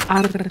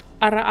 Arr.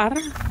 Arr. Arr.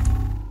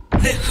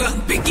 The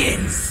hunt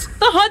begins.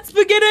 The hunt's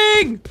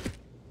beginning!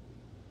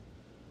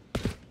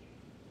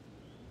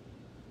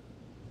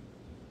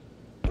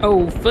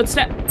 Oh,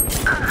 footstep.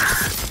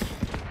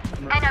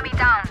 Enemy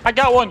down. I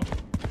got one.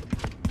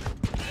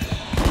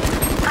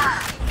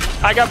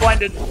 I got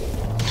blinded.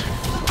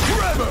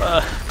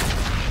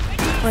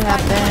 What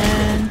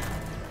happened?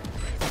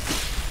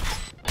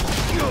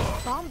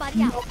 Bomb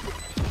buddy out.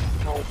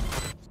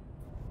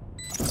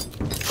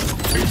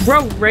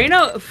 Bro,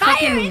 Reyna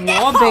fucking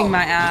wallbang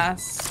my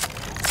ass.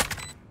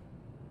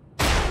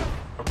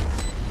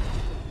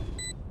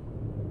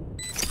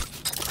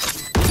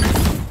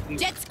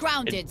 Jet's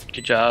grounded.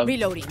 Good job.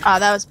 Reloading. Oh,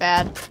 that was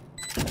bad.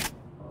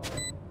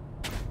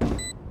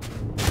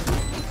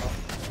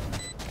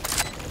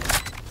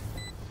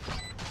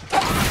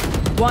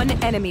 One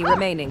enemy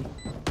remaining.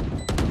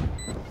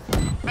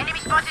 Enemy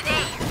spotted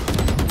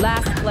A.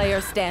 Last player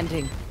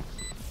standing.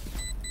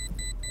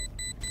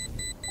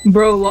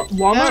 Bro, To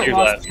Walmart your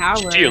lost left.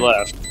 power. To your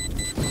left.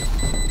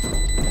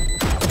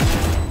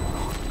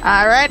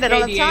 Alright, I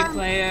don't KDA have time.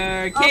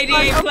 player. Oh, KDA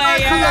fuck, oh, fuck,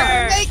 player. I'm not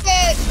gonna make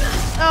it.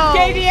 Oh,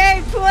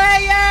 KDA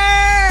player.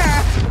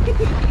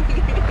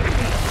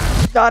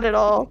 got it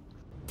all.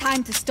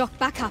 Time to stock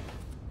back up.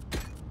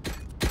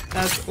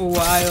 That's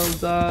wild,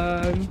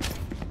 dog.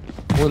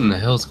 What in the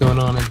hell's going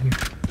on in here?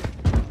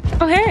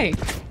 Oh, hey.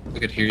 I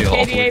could hear you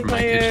all the way KDA from my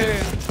player.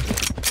 kitchen.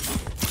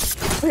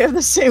 We have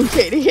the same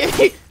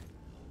KDA.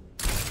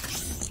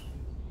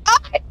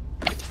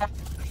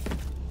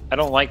 I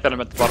don't like that I'm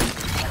at the bottom.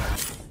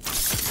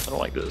 I don't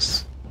like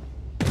this.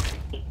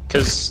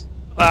 Cause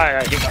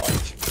I hate my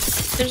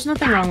life. There's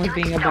nothing wrong with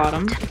being a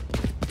bottom.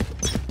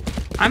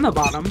 I'm a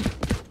bottom.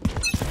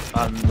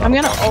 I'm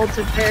gonna ult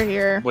if they're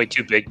here. Way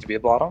too big to be a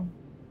bottom.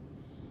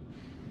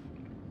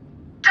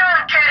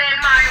 Don't get in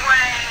my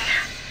way.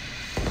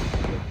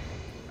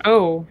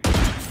 Oh.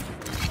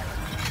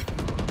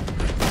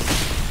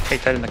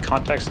 Take that in the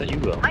context that you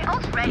will.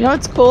 You know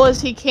what's cool is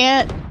he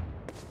can't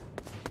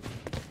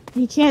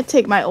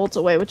take my ult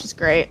away, which is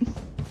great.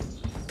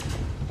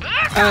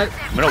 I'm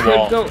gonna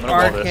wall. Go I'm gonna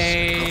wall this.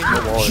 arcade. I'm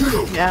gonna wall it.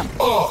 Yeah. He's a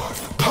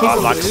not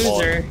gonna wall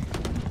loser. it.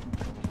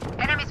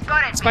 Enemy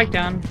spotted. Spike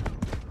down.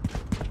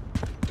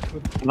 I'm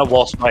gonna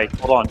wall spike.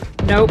 Hold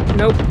on. Nope,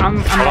 nope.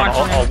 I'm Hold on.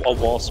 watching it. I'll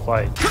wall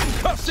spike.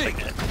 Enemy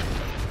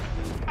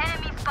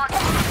spotted.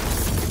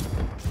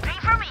 Three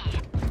for me.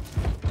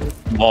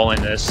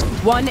 Walling this.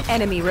 One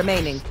enemy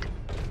remaining.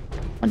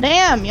 Well,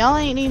 damn, y'all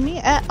ain't need me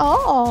at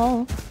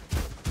all.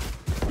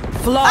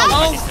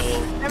 Flawless.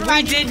 Oh,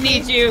 we did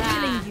need you.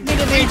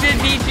 We did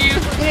need you.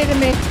 You needed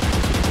me.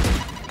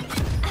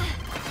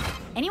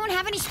 Anyone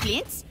have any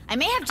splints? I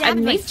may have I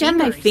jammed may jam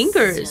my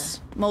fingers.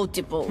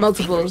 Multiple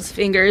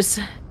fingers.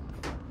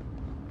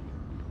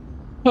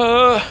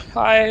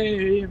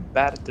 I'm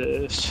bad at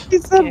this.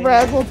 He's a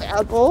razzle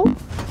dazzle.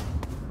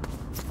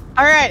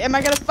 Alright, am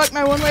I gonna fuck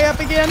my one way up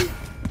again?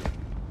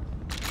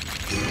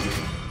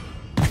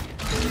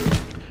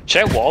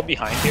 Should I wall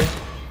behind here?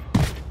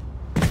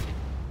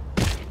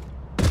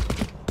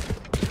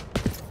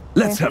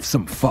 Let's have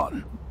some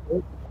fun.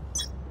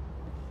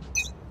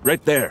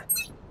 Right there.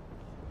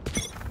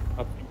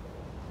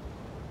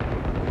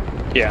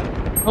 Yeah.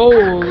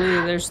 Holy,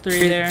 there's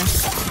 3 there.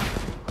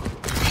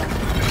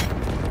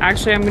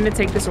 Actually, I'm gonna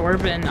take this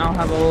orb and I'll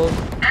have ult.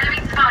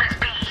 Enemy spotted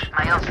B.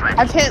 My ult's ready.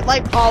 I've hit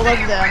like all of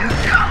them.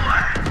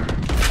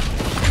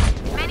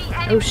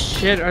 Oh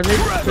shit, are they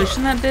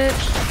pushing that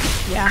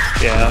bitch? Yeah.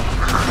 Yeah.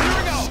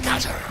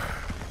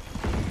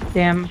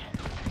 Damn.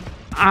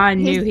 I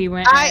knew he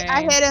went.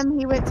 I hit him,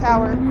 he went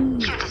tower. You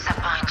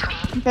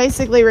disappoint me.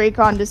 Basically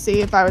recon to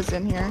see if I was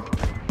in here.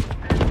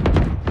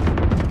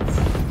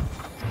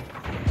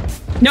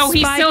 No,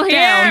 he's still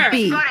here!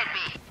 B.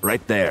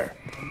 Right there.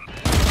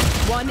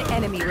 One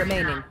enemy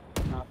remaining.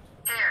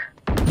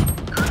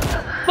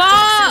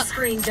 Fuck!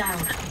 Screen down.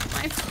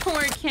 My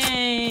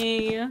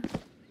 4K.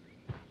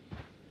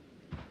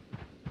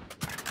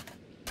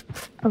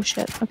 Oh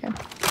shit, okay.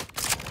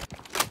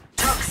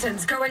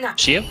 Toxins going up.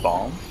 She have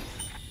bomb?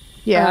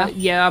 Yeah.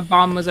 Yeah, a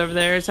bomb was over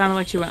there. It sounded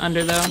like she went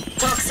under though.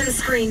 Toxin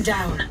screen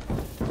down.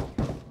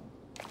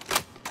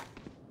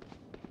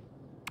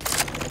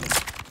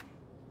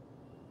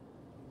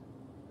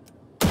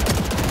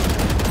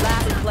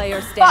 Last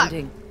player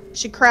standing.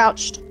 She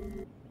crouched.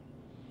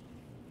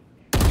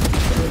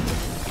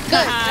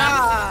 Good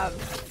job.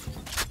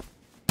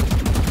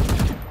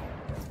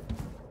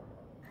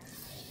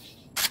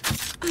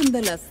 I'm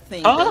the last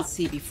thing they'll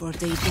see before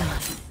they die.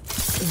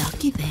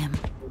 Lucky them.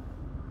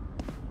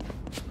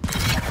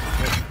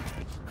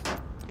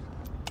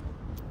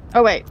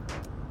 Oh wait.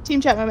 Team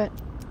chat moment.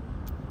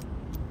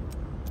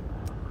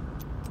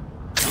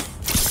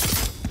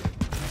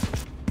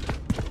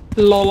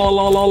 I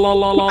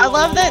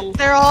love that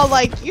they're all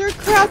like, you're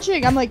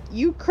crouching. I'm like,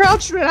 you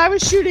crouched when I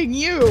was shooting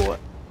you.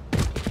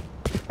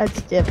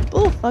 That's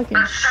bull fucking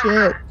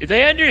shit. Do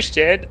they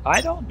understand?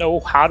 I don't know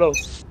how to.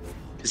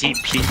 Is he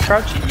peek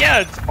crouching?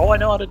 Yeah, it's all I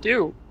know how to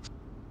do.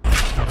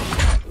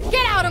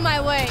 Get out of my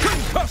way!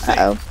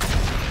 Uh-oh.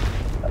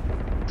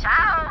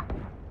 Ciao.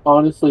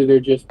 Honestly, they're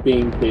just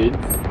being kids.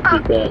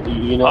 Because,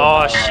 you know.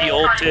 Oh, she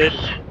ulted.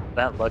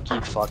 That lucky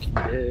fucking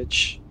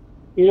bitch.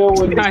 You know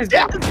when.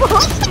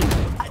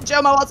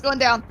 Joe, my wall's going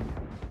down.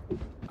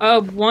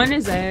 One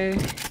is A.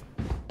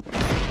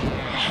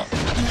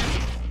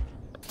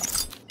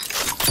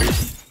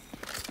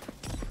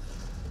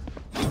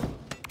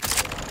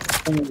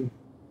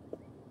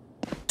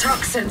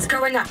 Toxins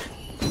going up.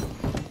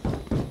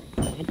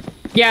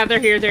 Yeah, they're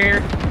here, they're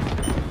here.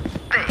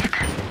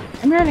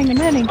 I'm running.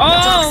 Oh,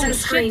 Toxin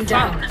screen shit,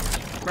 down.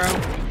 bro.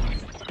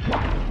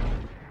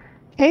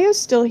 KO's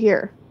still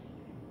here.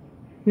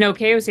 No,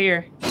 KO's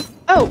here.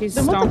 Oh, He's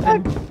then what the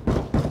stomping. fuck?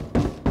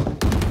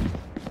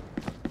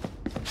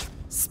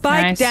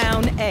 Spike Nice.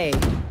 down A.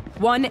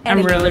 One I'm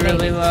enemy really, remaining.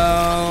 really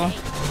low.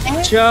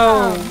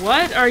 Joe,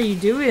 what are you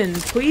doing?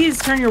 Please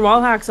turn your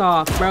wall hacks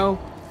off, bro.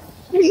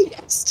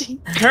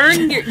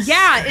 Turn your—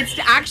 yeah, it's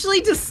actually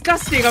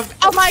disgusting.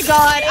 Oh my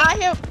god,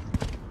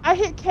 I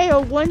hit KO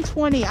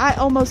 120. I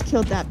almost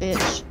killed that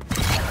bitch.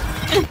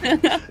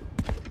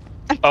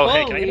 Oh,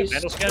 hey, can I Holy get a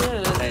vandal skin?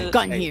 shit. Hey,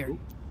 Gun hey. here.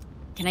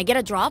 Can I get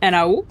a drop? And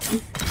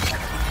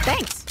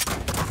Thanks.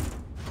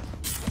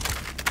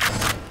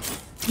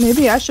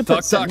 Maybe I should put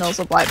Tuck, tuck. Sentinels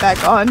of Light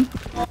back on.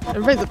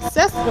 Everybody's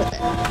obsessed with it.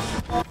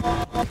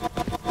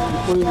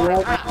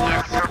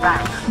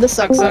 The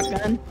suck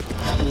gun.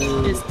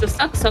 it's the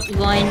suck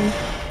line.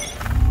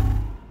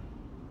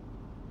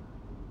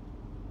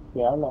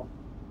 Yeah, I know.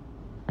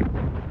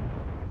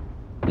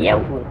 Yeah.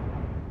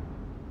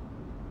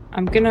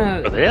 I'm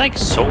gonna. Are they like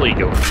solely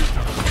going?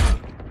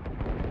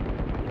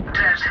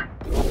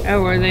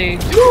 Oh, are they?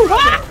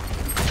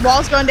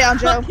 Wall's going down,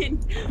 Joe.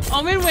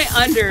 Omen went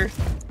under.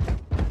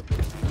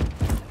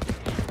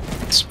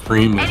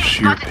 scream of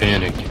sheer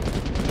panic.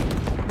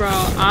 Bro,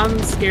 I'm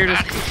scared as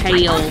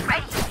hell.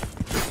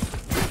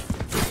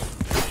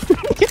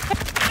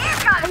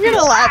 I'm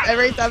gonna laugh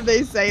every time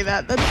they say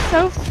that. That's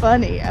so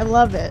funny. I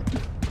love it.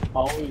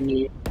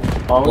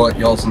 What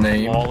y'all's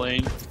name?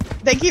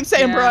 They keep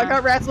saying, bro, I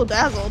got razzle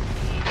dazzled.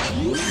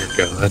 Dear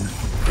God.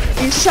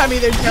 Each time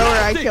either Joe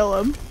or I kill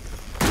him.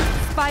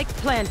 Spike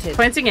planted.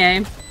 Planting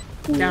A.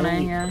 Down A,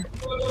 yeah.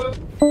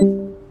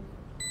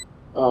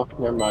 Oh,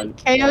 never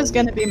mind. KO's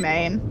gonna be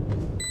main.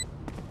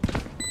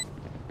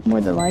 More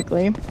than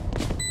likely.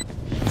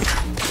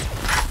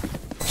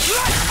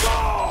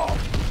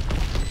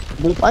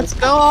 Let's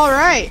go,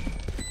 alright.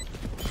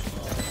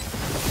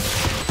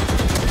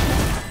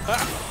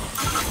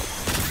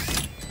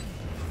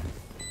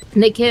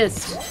 And they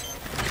kissed.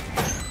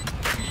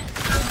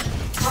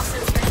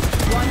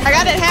 I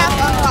got it half.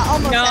 I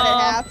almost had it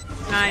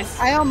half. Nice.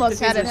 I almost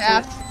had it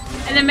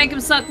half. And then make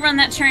him suck. Run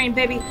that train,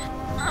 baby.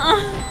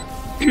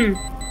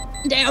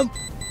 Damn.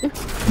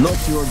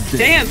 Not your day.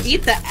 Damn,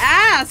 eat the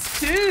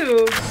ass,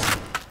 too.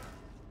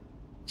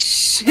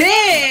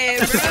 Shit,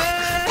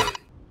 bro.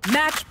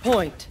 Match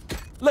point.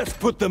 Let's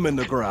put them in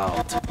the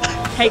ground.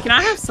 Hey, can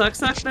I have suck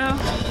though?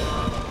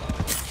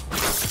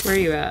 Where are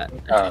you at?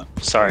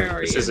 Sorry, Where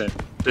are this you?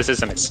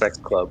 isn't a sex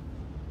club.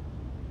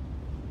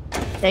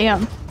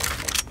 Damn.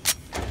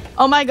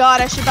 Oh my god,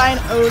 I should buy an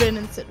Odin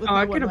and sit with Oh,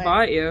 my I could have one-way.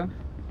 bought you.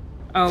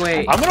 Oh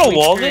wait. I'm gonna Wait,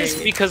 wall great. this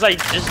because I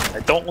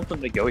don't want them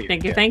to go here.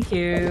 Thank you, thank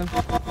you.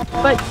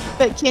 But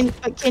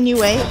can you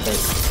wait?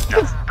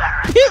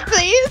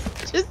 Please?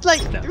 Just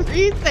like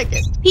 3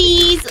 seconds.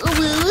 Peas,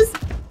 woos,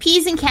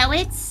 peas and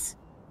carrots.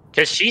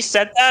 Cause she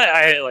said that,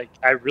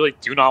 I really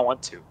do not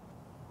want to.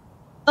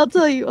 I'll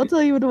tell you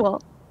in a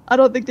while. I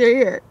don't think they're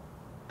here.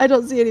 I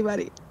don't see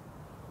anybody.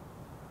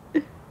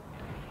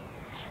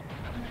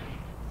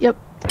 Yep.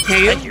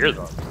 Hey, I hear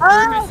them.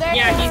 Oh,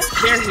 yeah,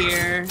 they're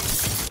here.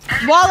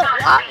 Wallet.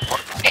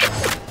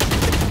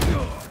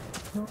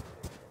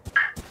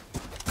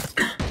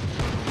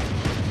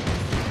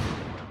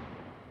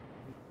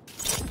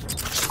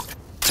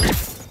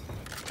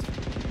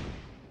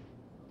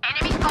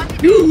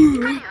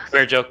 Come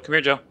here, Joe. Come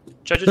here, Joe.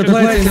 Joe. They're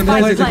playing.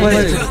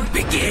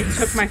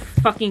 Took my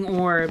fucking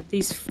orb.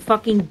 These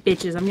fucking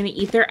bitches. I'm gonna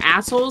eat their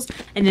assholes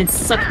and then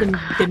suck them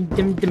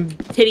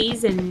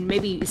titties and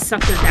maybe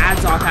suck their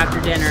dads off after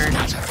dinner.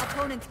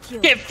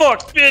 Get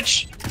fucked,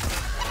 bitch!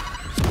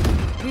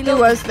 He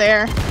was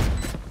there.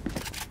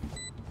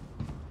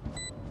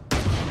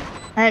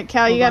 Alright,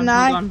 Cal, you got an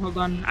eye? Hold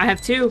on. I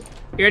have 2.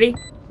 You ready?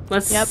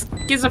 Let's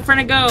give a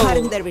friend a go.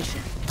 Cutting their vision.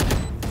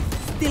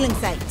 Still in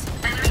sight.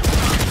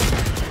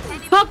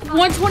 Fuck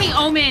 120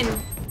 Omen.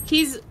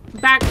 He's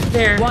back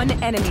there. One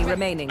enemy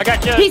remaining. I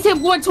got you. He said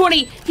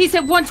 120. He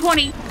said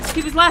 120.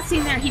 He was last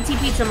seen there. He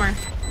TP'd somewhere.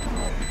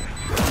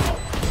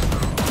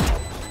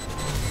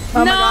 Oh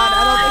my god,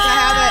 I don't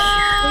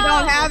think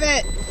I have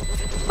it.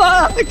 We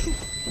don't have it. Fuck.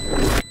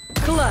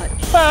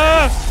 Clutch.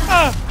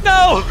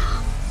 No!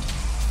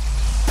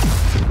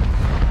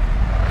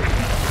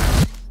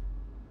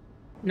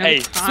 No Hey,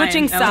 time.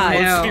 Switching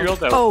sides. Let's be real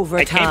though.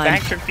 Overtime. I came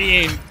back from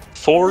being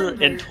 4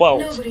 and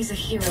 12. Nobody's a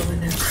hero when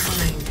they're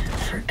crying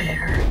for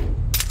air.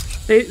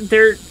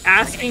 They're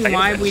asking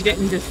why we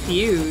didn't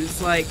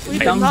defuse. Like, We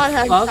did dumb not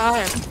have fuck.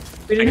 time.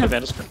 We didn't have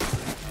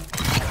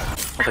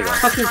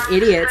fucking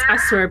idiots. I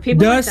swear,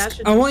 people like that Dust,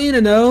 should. I want you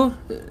to know,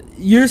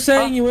 you're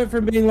saying you went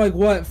from being like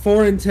what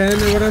 4 and 10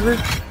 or whatever.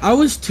 I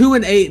was 2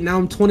 and 8. Now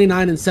I'm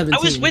 29 and 17.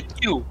 I was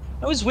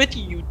with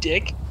you, you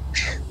dick.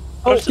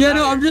 Oh yeah,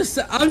 no, I'm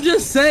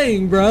just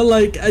saying, bro.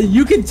 Like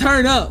you can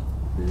turn up.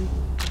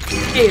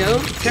 Hey yo.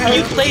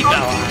 You play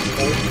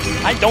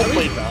Valorant. I don't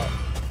play Valorant.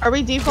 Are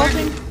we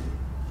defaulting?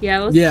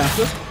 Yeah,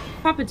 let's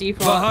pop a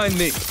default. Behind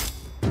me.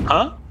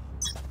 Huh?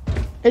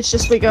 It's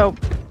just we go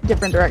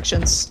different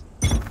directions.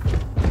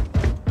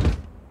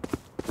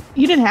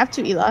 You didn't have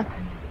to, Eli.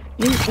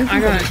 I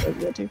got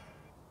it. Too.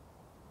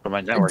 For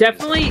my network.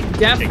 Definitely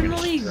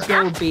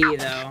go B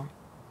though.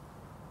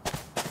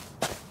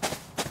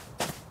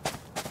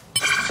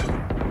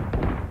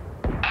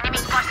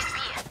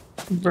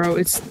 Bro,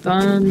 it's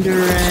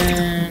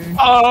thundering.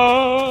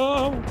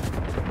 Oh!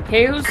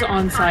 KO's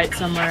on site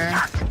somewhere.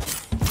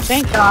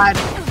 Thank God.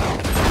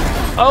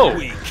 Oh!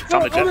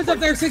 Found the jet. Omen's up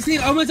there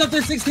 16. Omen's up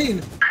there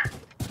 16.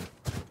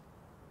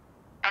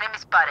 Enemy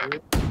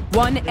spotted.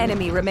 One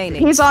enemy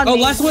remaining. He's on. Oh,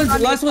 me. last one's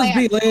B.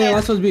 Yeah,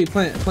 last one's B.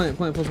 Plant.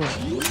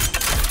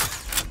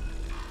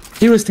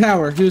 He was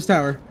tower.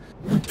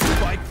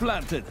 Spike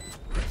planted.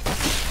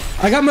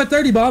 I got my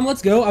 30 bomb.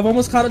 Let's go. I've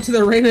almost caught up to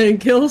the Reyna in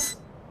kills.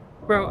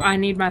 Bro, I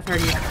need my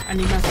 30.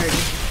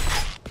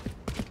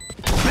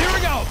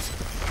 Clearing out.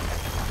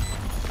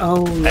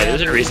 Oh, Hey,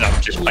 there's a reason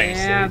I'm just playing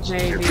Sage.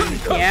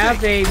 Yeah,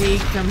 baby.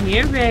 Come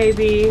here,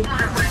 baby.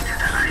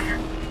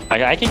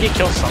 I can get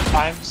killed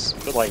sometimes,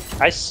 but like,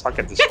 I suck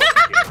at this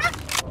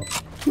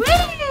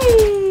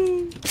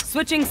Whee!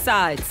 Switching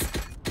sides.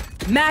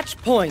 Match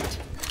point.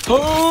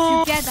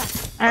 Together.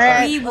 All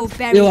right. We will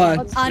bury Eli,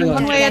 them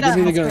Eli, under give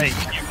me the gun. Hey,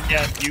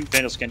 Yeah, you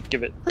Vandal skin.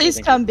 Give it. Please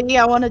come B.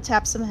 I want to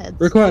tap some heads.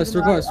 Request.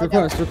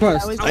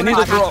 I need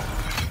a drop.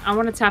 I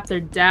want to tap their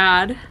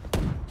dad.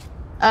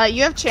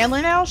 You have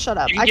Chandler now? Shut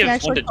up. You can I can give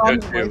actually one to call Joe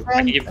him too.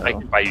 boyfriend. I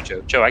can buy you,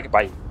 Joe. Joe, I can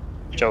buy you.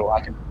 Joe,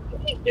 I can.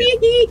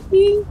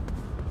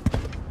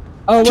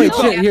 Oh wait,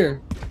 shit,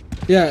 here.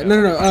 Yeah,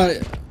 no.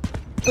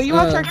 Will you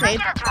watch arcade?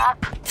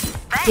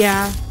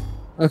 Yeah.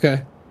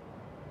 Okay.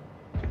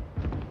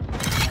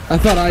 I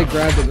thought I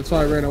grabbed it, that's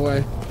why I ran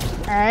away.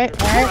 Alright.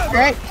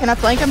 Can I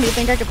flank him? Do you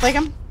think I can flank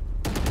him?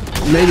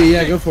 Maybe,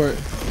 yeah, go for it.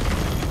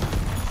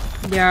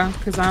 Yeah,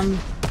 because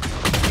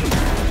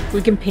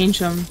we can pinch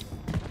him.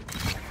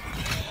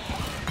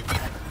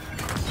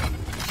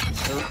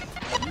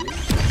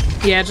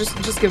 Yeah,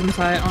 just give him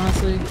sight,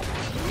 honestly.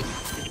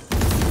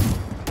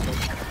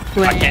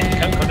 I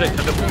can't. Come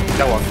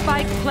to walk.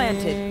 Spike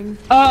planted.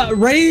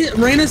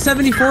 Reyna's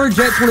 74,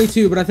 Jet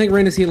 22, but I think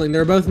Reyna's healing.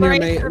 They're both near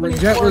main.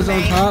 Jet was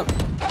on top.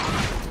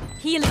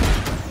 Healing.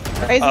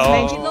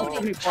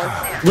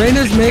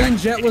 Reyna's main,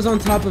 Jet was on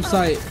top of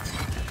site.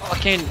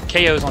 Fucking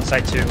KO's on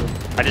site too.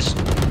 I just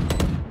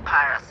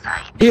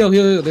Heal,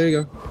 there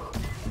you go.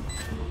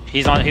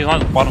 he's on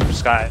the bottom of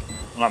sky.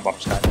 Not bottom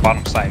sky,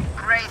 bottom site.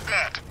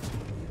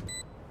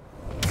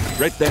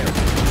 Right there.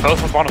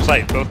 Both on bottom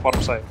site, both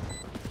bottom site.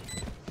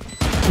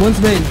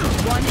 One's main.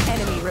 One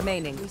enemy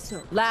remaining.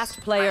 Last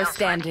player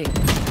standing.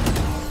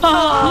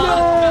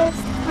 Oh,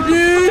 no,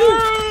 dude.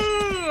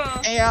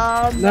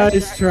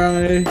 Nice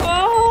try.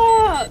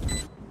 Oh,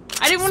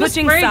 I didn't want to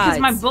spray because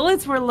my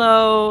bullets were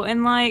low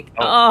and like,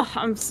 oh,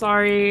 I'm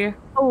sorry.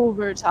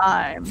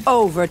 Overtime.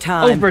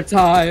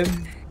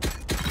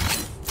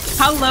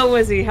 How low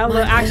was he? How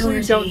low?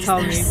 Actually, don't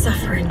tell me.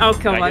 I'll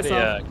kill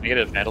myself. Can I get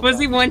a Vandal? Was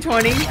he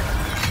 120?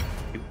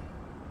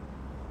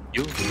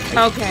 You.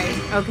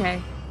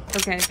 Okay.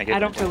 I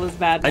don't feel as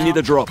bad now. I need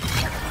a drop.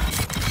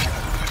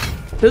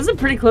 This is a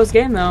pretty close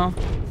game though.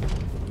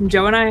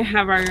 Joe and I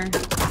have our...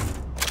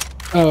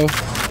 Oh.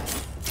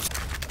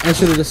 I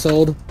should have just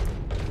sold.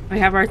 We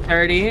have our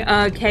 30.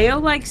 KO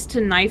likes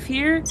to knife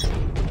here.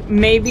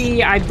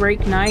 Maybe I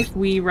break knife,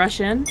 we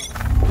rush in.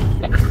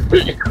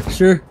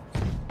 Sure.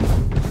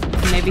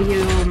 Maybe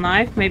he'll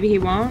knife, maybe he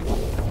won't.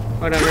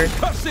 Whatever.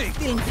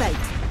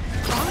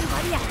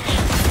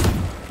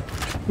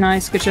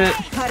 Nice, good shit.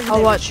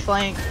 I'll watch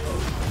flank.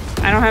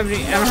 I don't have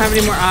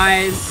any more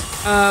eyes.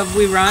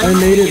 We run. I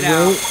made it, get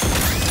out.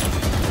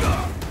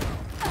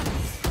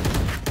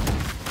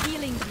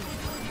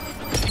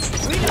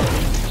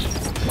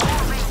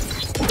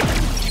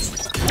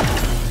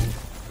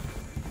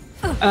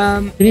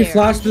 Can you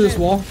flash through this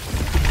wall?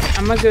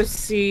 I'm gonna go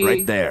see.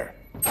 Right there.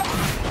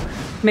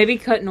 Maybe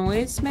cut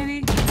noise,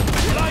 maybe?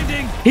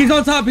 Blinding. He's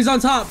on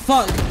top,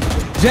 fuck.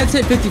 Jet's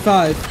hit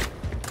 55.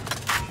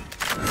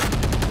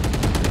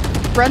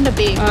 Run to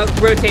B.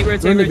 Rotate.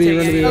 Run to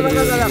B.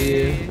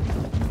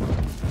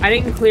 I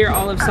didn't clear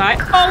all of side.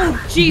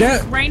 Oh,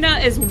 Jesus. Reyna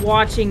is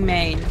watching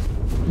main.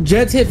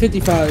 Jet's hit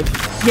 55.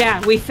 Yeah,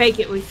 we fake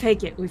it.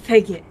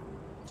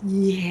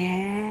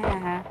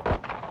 Yeah.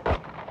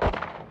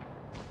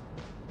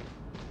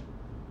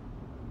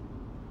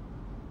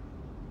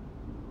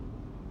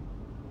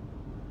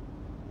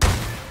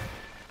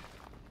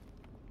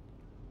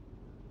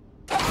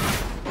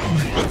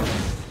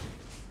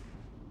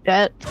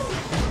 Jet.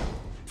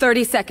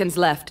 30 seconds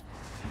left.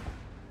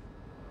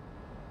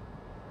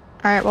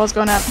 Alright, wall's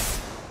going up.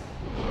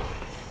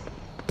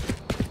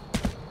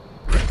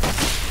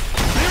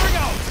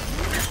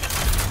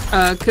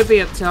 Could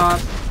be up top.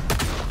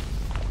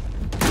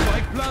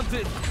 Spike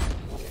planted.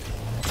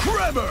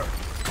 Trevor.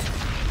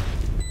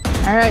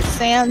 Alright,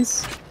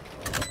 Sands.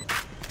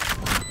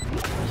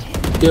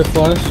 You have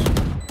flash?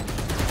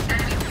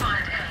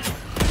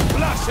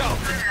 Flash out.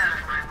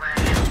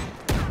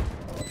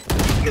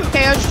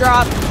 KO's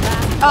dropped.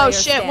 Oh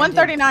shit,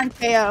 139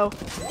 KO.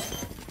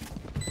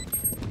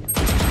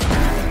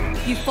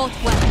 You fought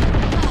well.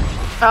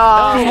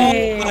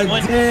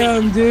 Oh,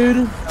 damn,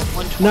 dude.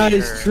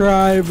 Nice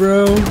try,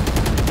 bro.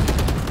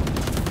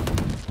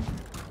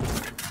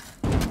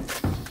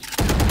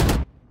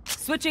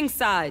 Switching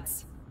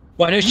sides.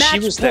 Well, I knew she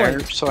Match was there,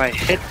 point. so I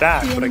hit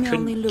that, but I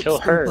couldn't kill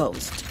her.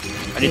 Composed.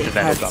 I need the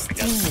Vandal drop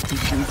again.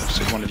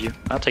 So one of you.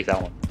 I'll take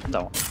that one.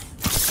 That one.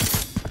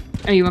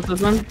 Oh, you want this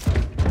one?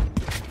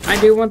 I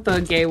do want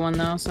the gay one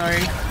though,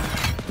 sorry.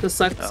 The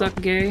suck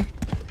gay.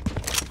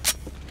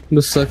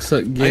 The suck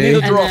gay. I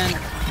need a drop. And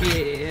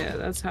then, yeah,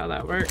 that's how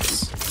that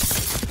works.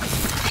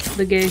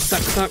 The gay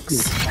sucks.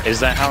 Is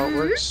that how it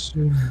works?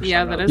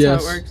 Yeah, that is how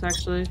it works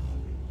actually.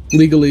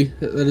 Legally,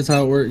 that is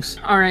how it works.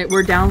 Alright,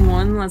 we're down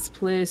one. Let's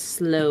play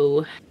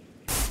slow.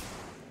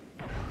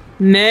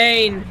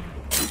 Main!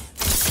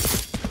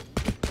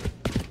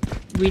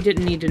 We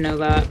didn't need to know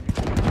that.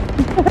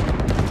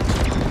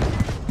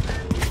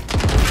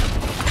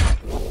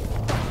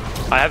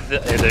 I have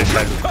the other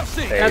side.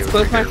 That's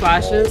both my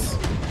flashes.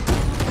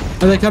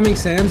 Are they coming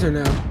Sands or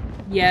no?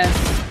 Yes.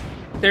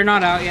 They're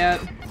not out yet.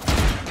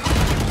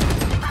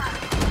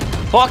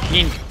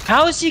 Fucking,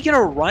 how is he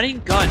gonna run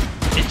and gun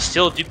and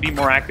still be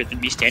more accurate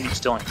than me standing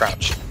still and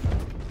crouch?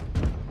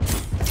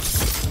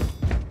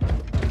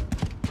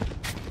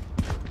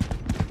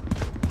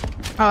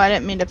 Oh, I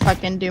didn't mean to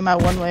fucking do my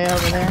one way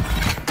over there.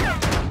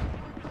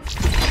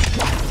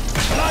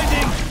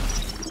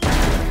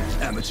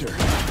 Amateur.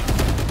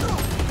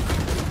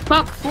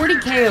 Fuck, 40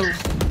 KO.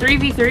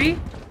 3v3?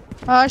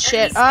 Oh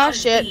shit, oh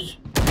shit.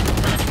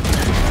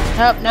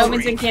 Nope, no.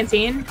 Omen's in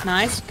canteen.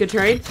 Nice, good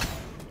trade.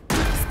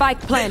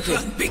 Spike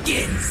planted.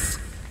 Begins.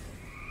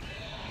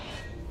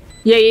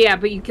 Yeah,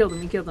 but you killed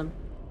him,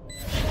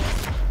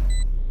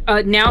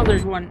 now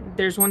there's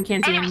one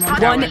canteen.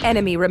 One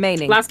enemy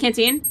remaining. Last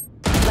canteen?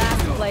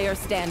 Last player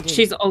standing.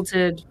 She's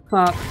ulted.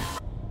 Fuck.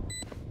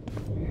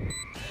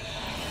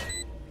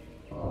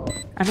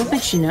 I don't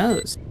think she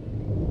knows.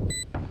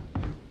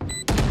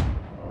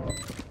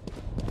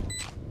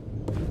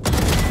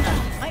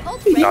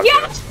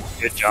 Yeah!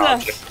 Good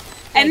job.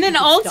 And then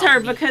ult her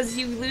because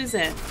you lose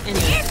it. Anyway.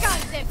 Here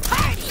comes the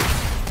party.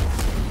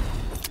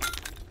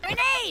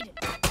 Grenade!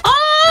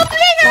 Oh,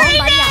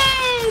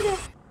 grenade!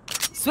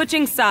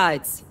 Switching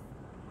sides.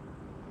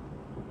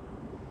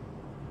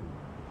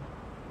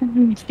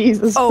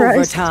 Jesus Christ.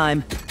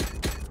 Overtime.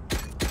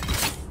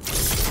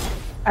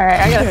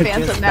 Alright, I got a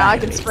phantom now. I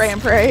can spray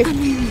and pray. I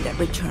need that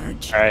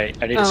recharge. Alright,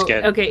 I need a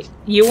skin. Okay,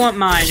 you want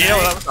mine. You know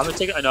right? what? I'm gonna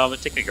take it. No, I'm gonna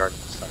take a guard.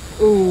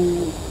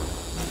 Ooh.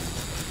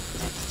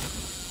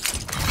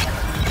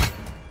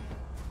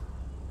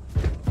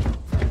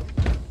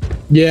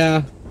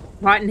 Yeah.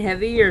 Hot and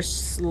heavy or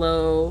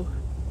slow?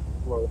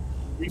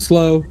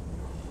 Slow.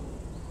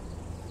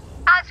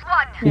 As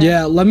one.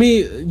 Yeah,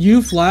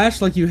 you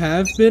flash like you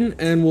have been,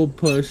 and we'll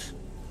push.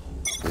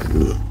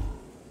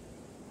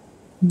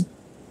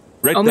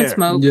 Right Omen there.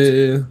 smoked.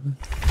 Yeah.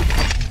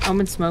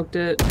 Omen smoked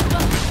it.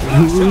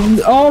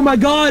 Oh my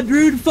god,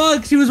 dude,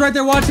 fuck! She was right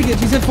there watching it.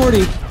 She said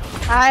 40.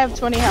 I have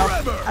 20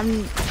 health.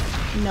 I'm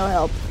no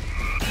help.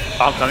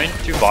 I'm coming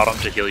to bottom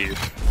to heal you.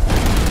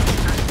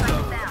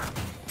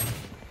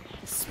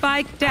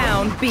 Spike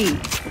down B.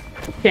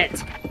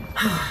 Shit.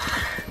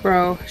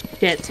 Bro,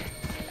 shit.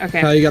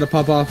 Okay. You gotta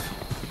pop off.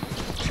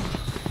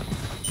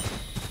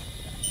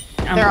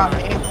 They're on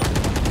me.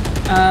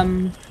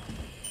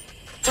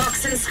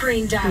 Toxin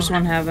screen down. There's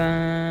one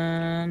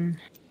heaven.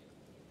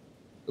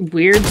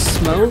 Weird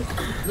smoke.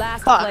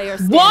 Last player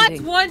standing. What?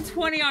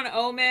 120 on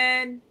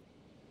Omen.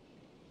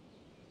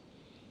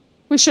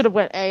 We should have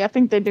went A. I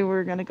think they knew we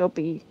were gonna go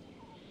B.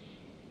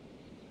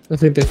 I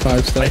think they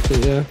 5-stacked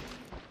it, yeah.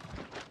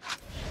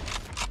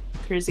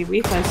 Crazy,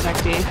 we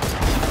 5-stacked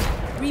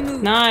B.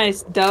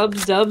 Nice.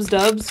 Dubs.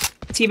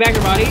 Teabag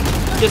your body.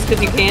 Just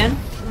because you can.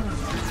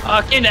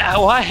 Fucking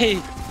why?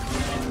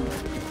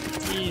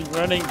 He's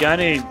running,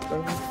 gunning.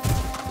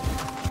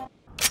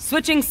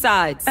 Switching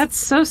sides. That's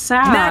so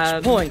sad.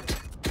 Match point.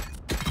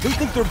 They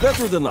think they're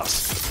better than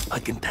us. I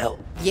can tell.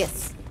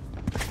 Yes.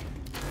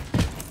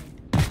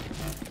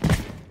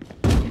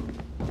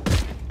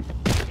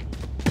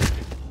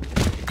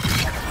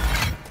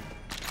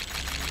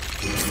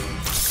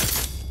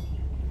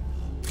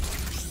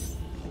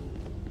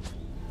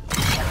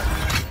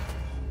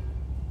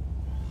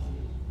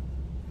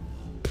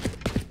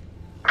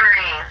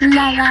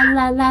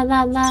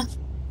 La.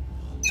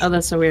 Oh,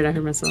 that's so weird. I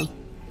heard myself.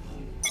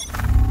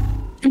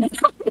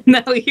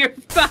 No, you're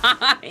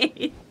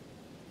fine.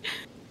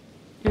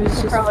 It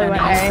was just Probably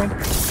went A.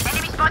 Enemy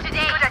spotted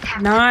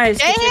A. Nice.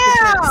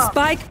 Damn!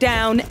 Spike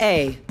down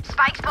A.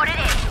 Spike spotted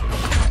A.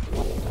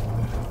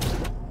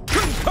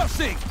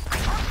 Concussing.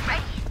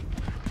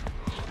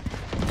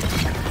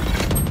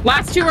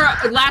 Last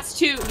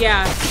two,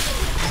 yeah.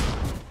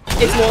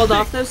 It's walled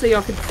off though, so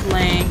y'all could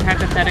flank,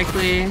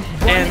 hypothetically.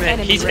 And then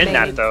he's in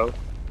that though.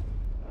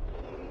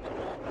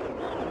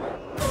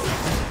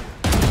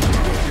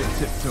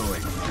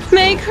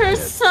 Make her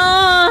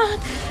suck!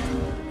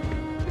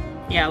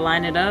 Yeah,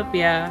 line it up,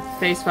 yeah.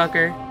 Face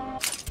fucker.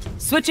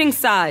 Switching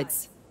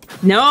sides.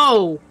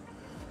 No!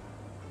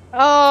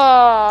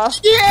 Oh!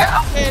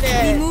 Yeah! Who did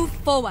it? Move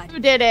forward. Who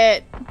did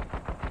it?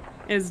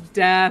 It's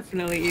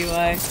definitely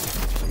Eli.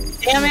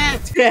 Damn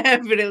it!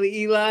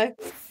 Definitely Eli.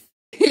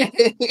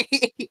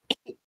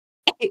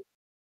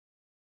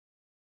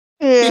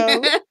 Yeah.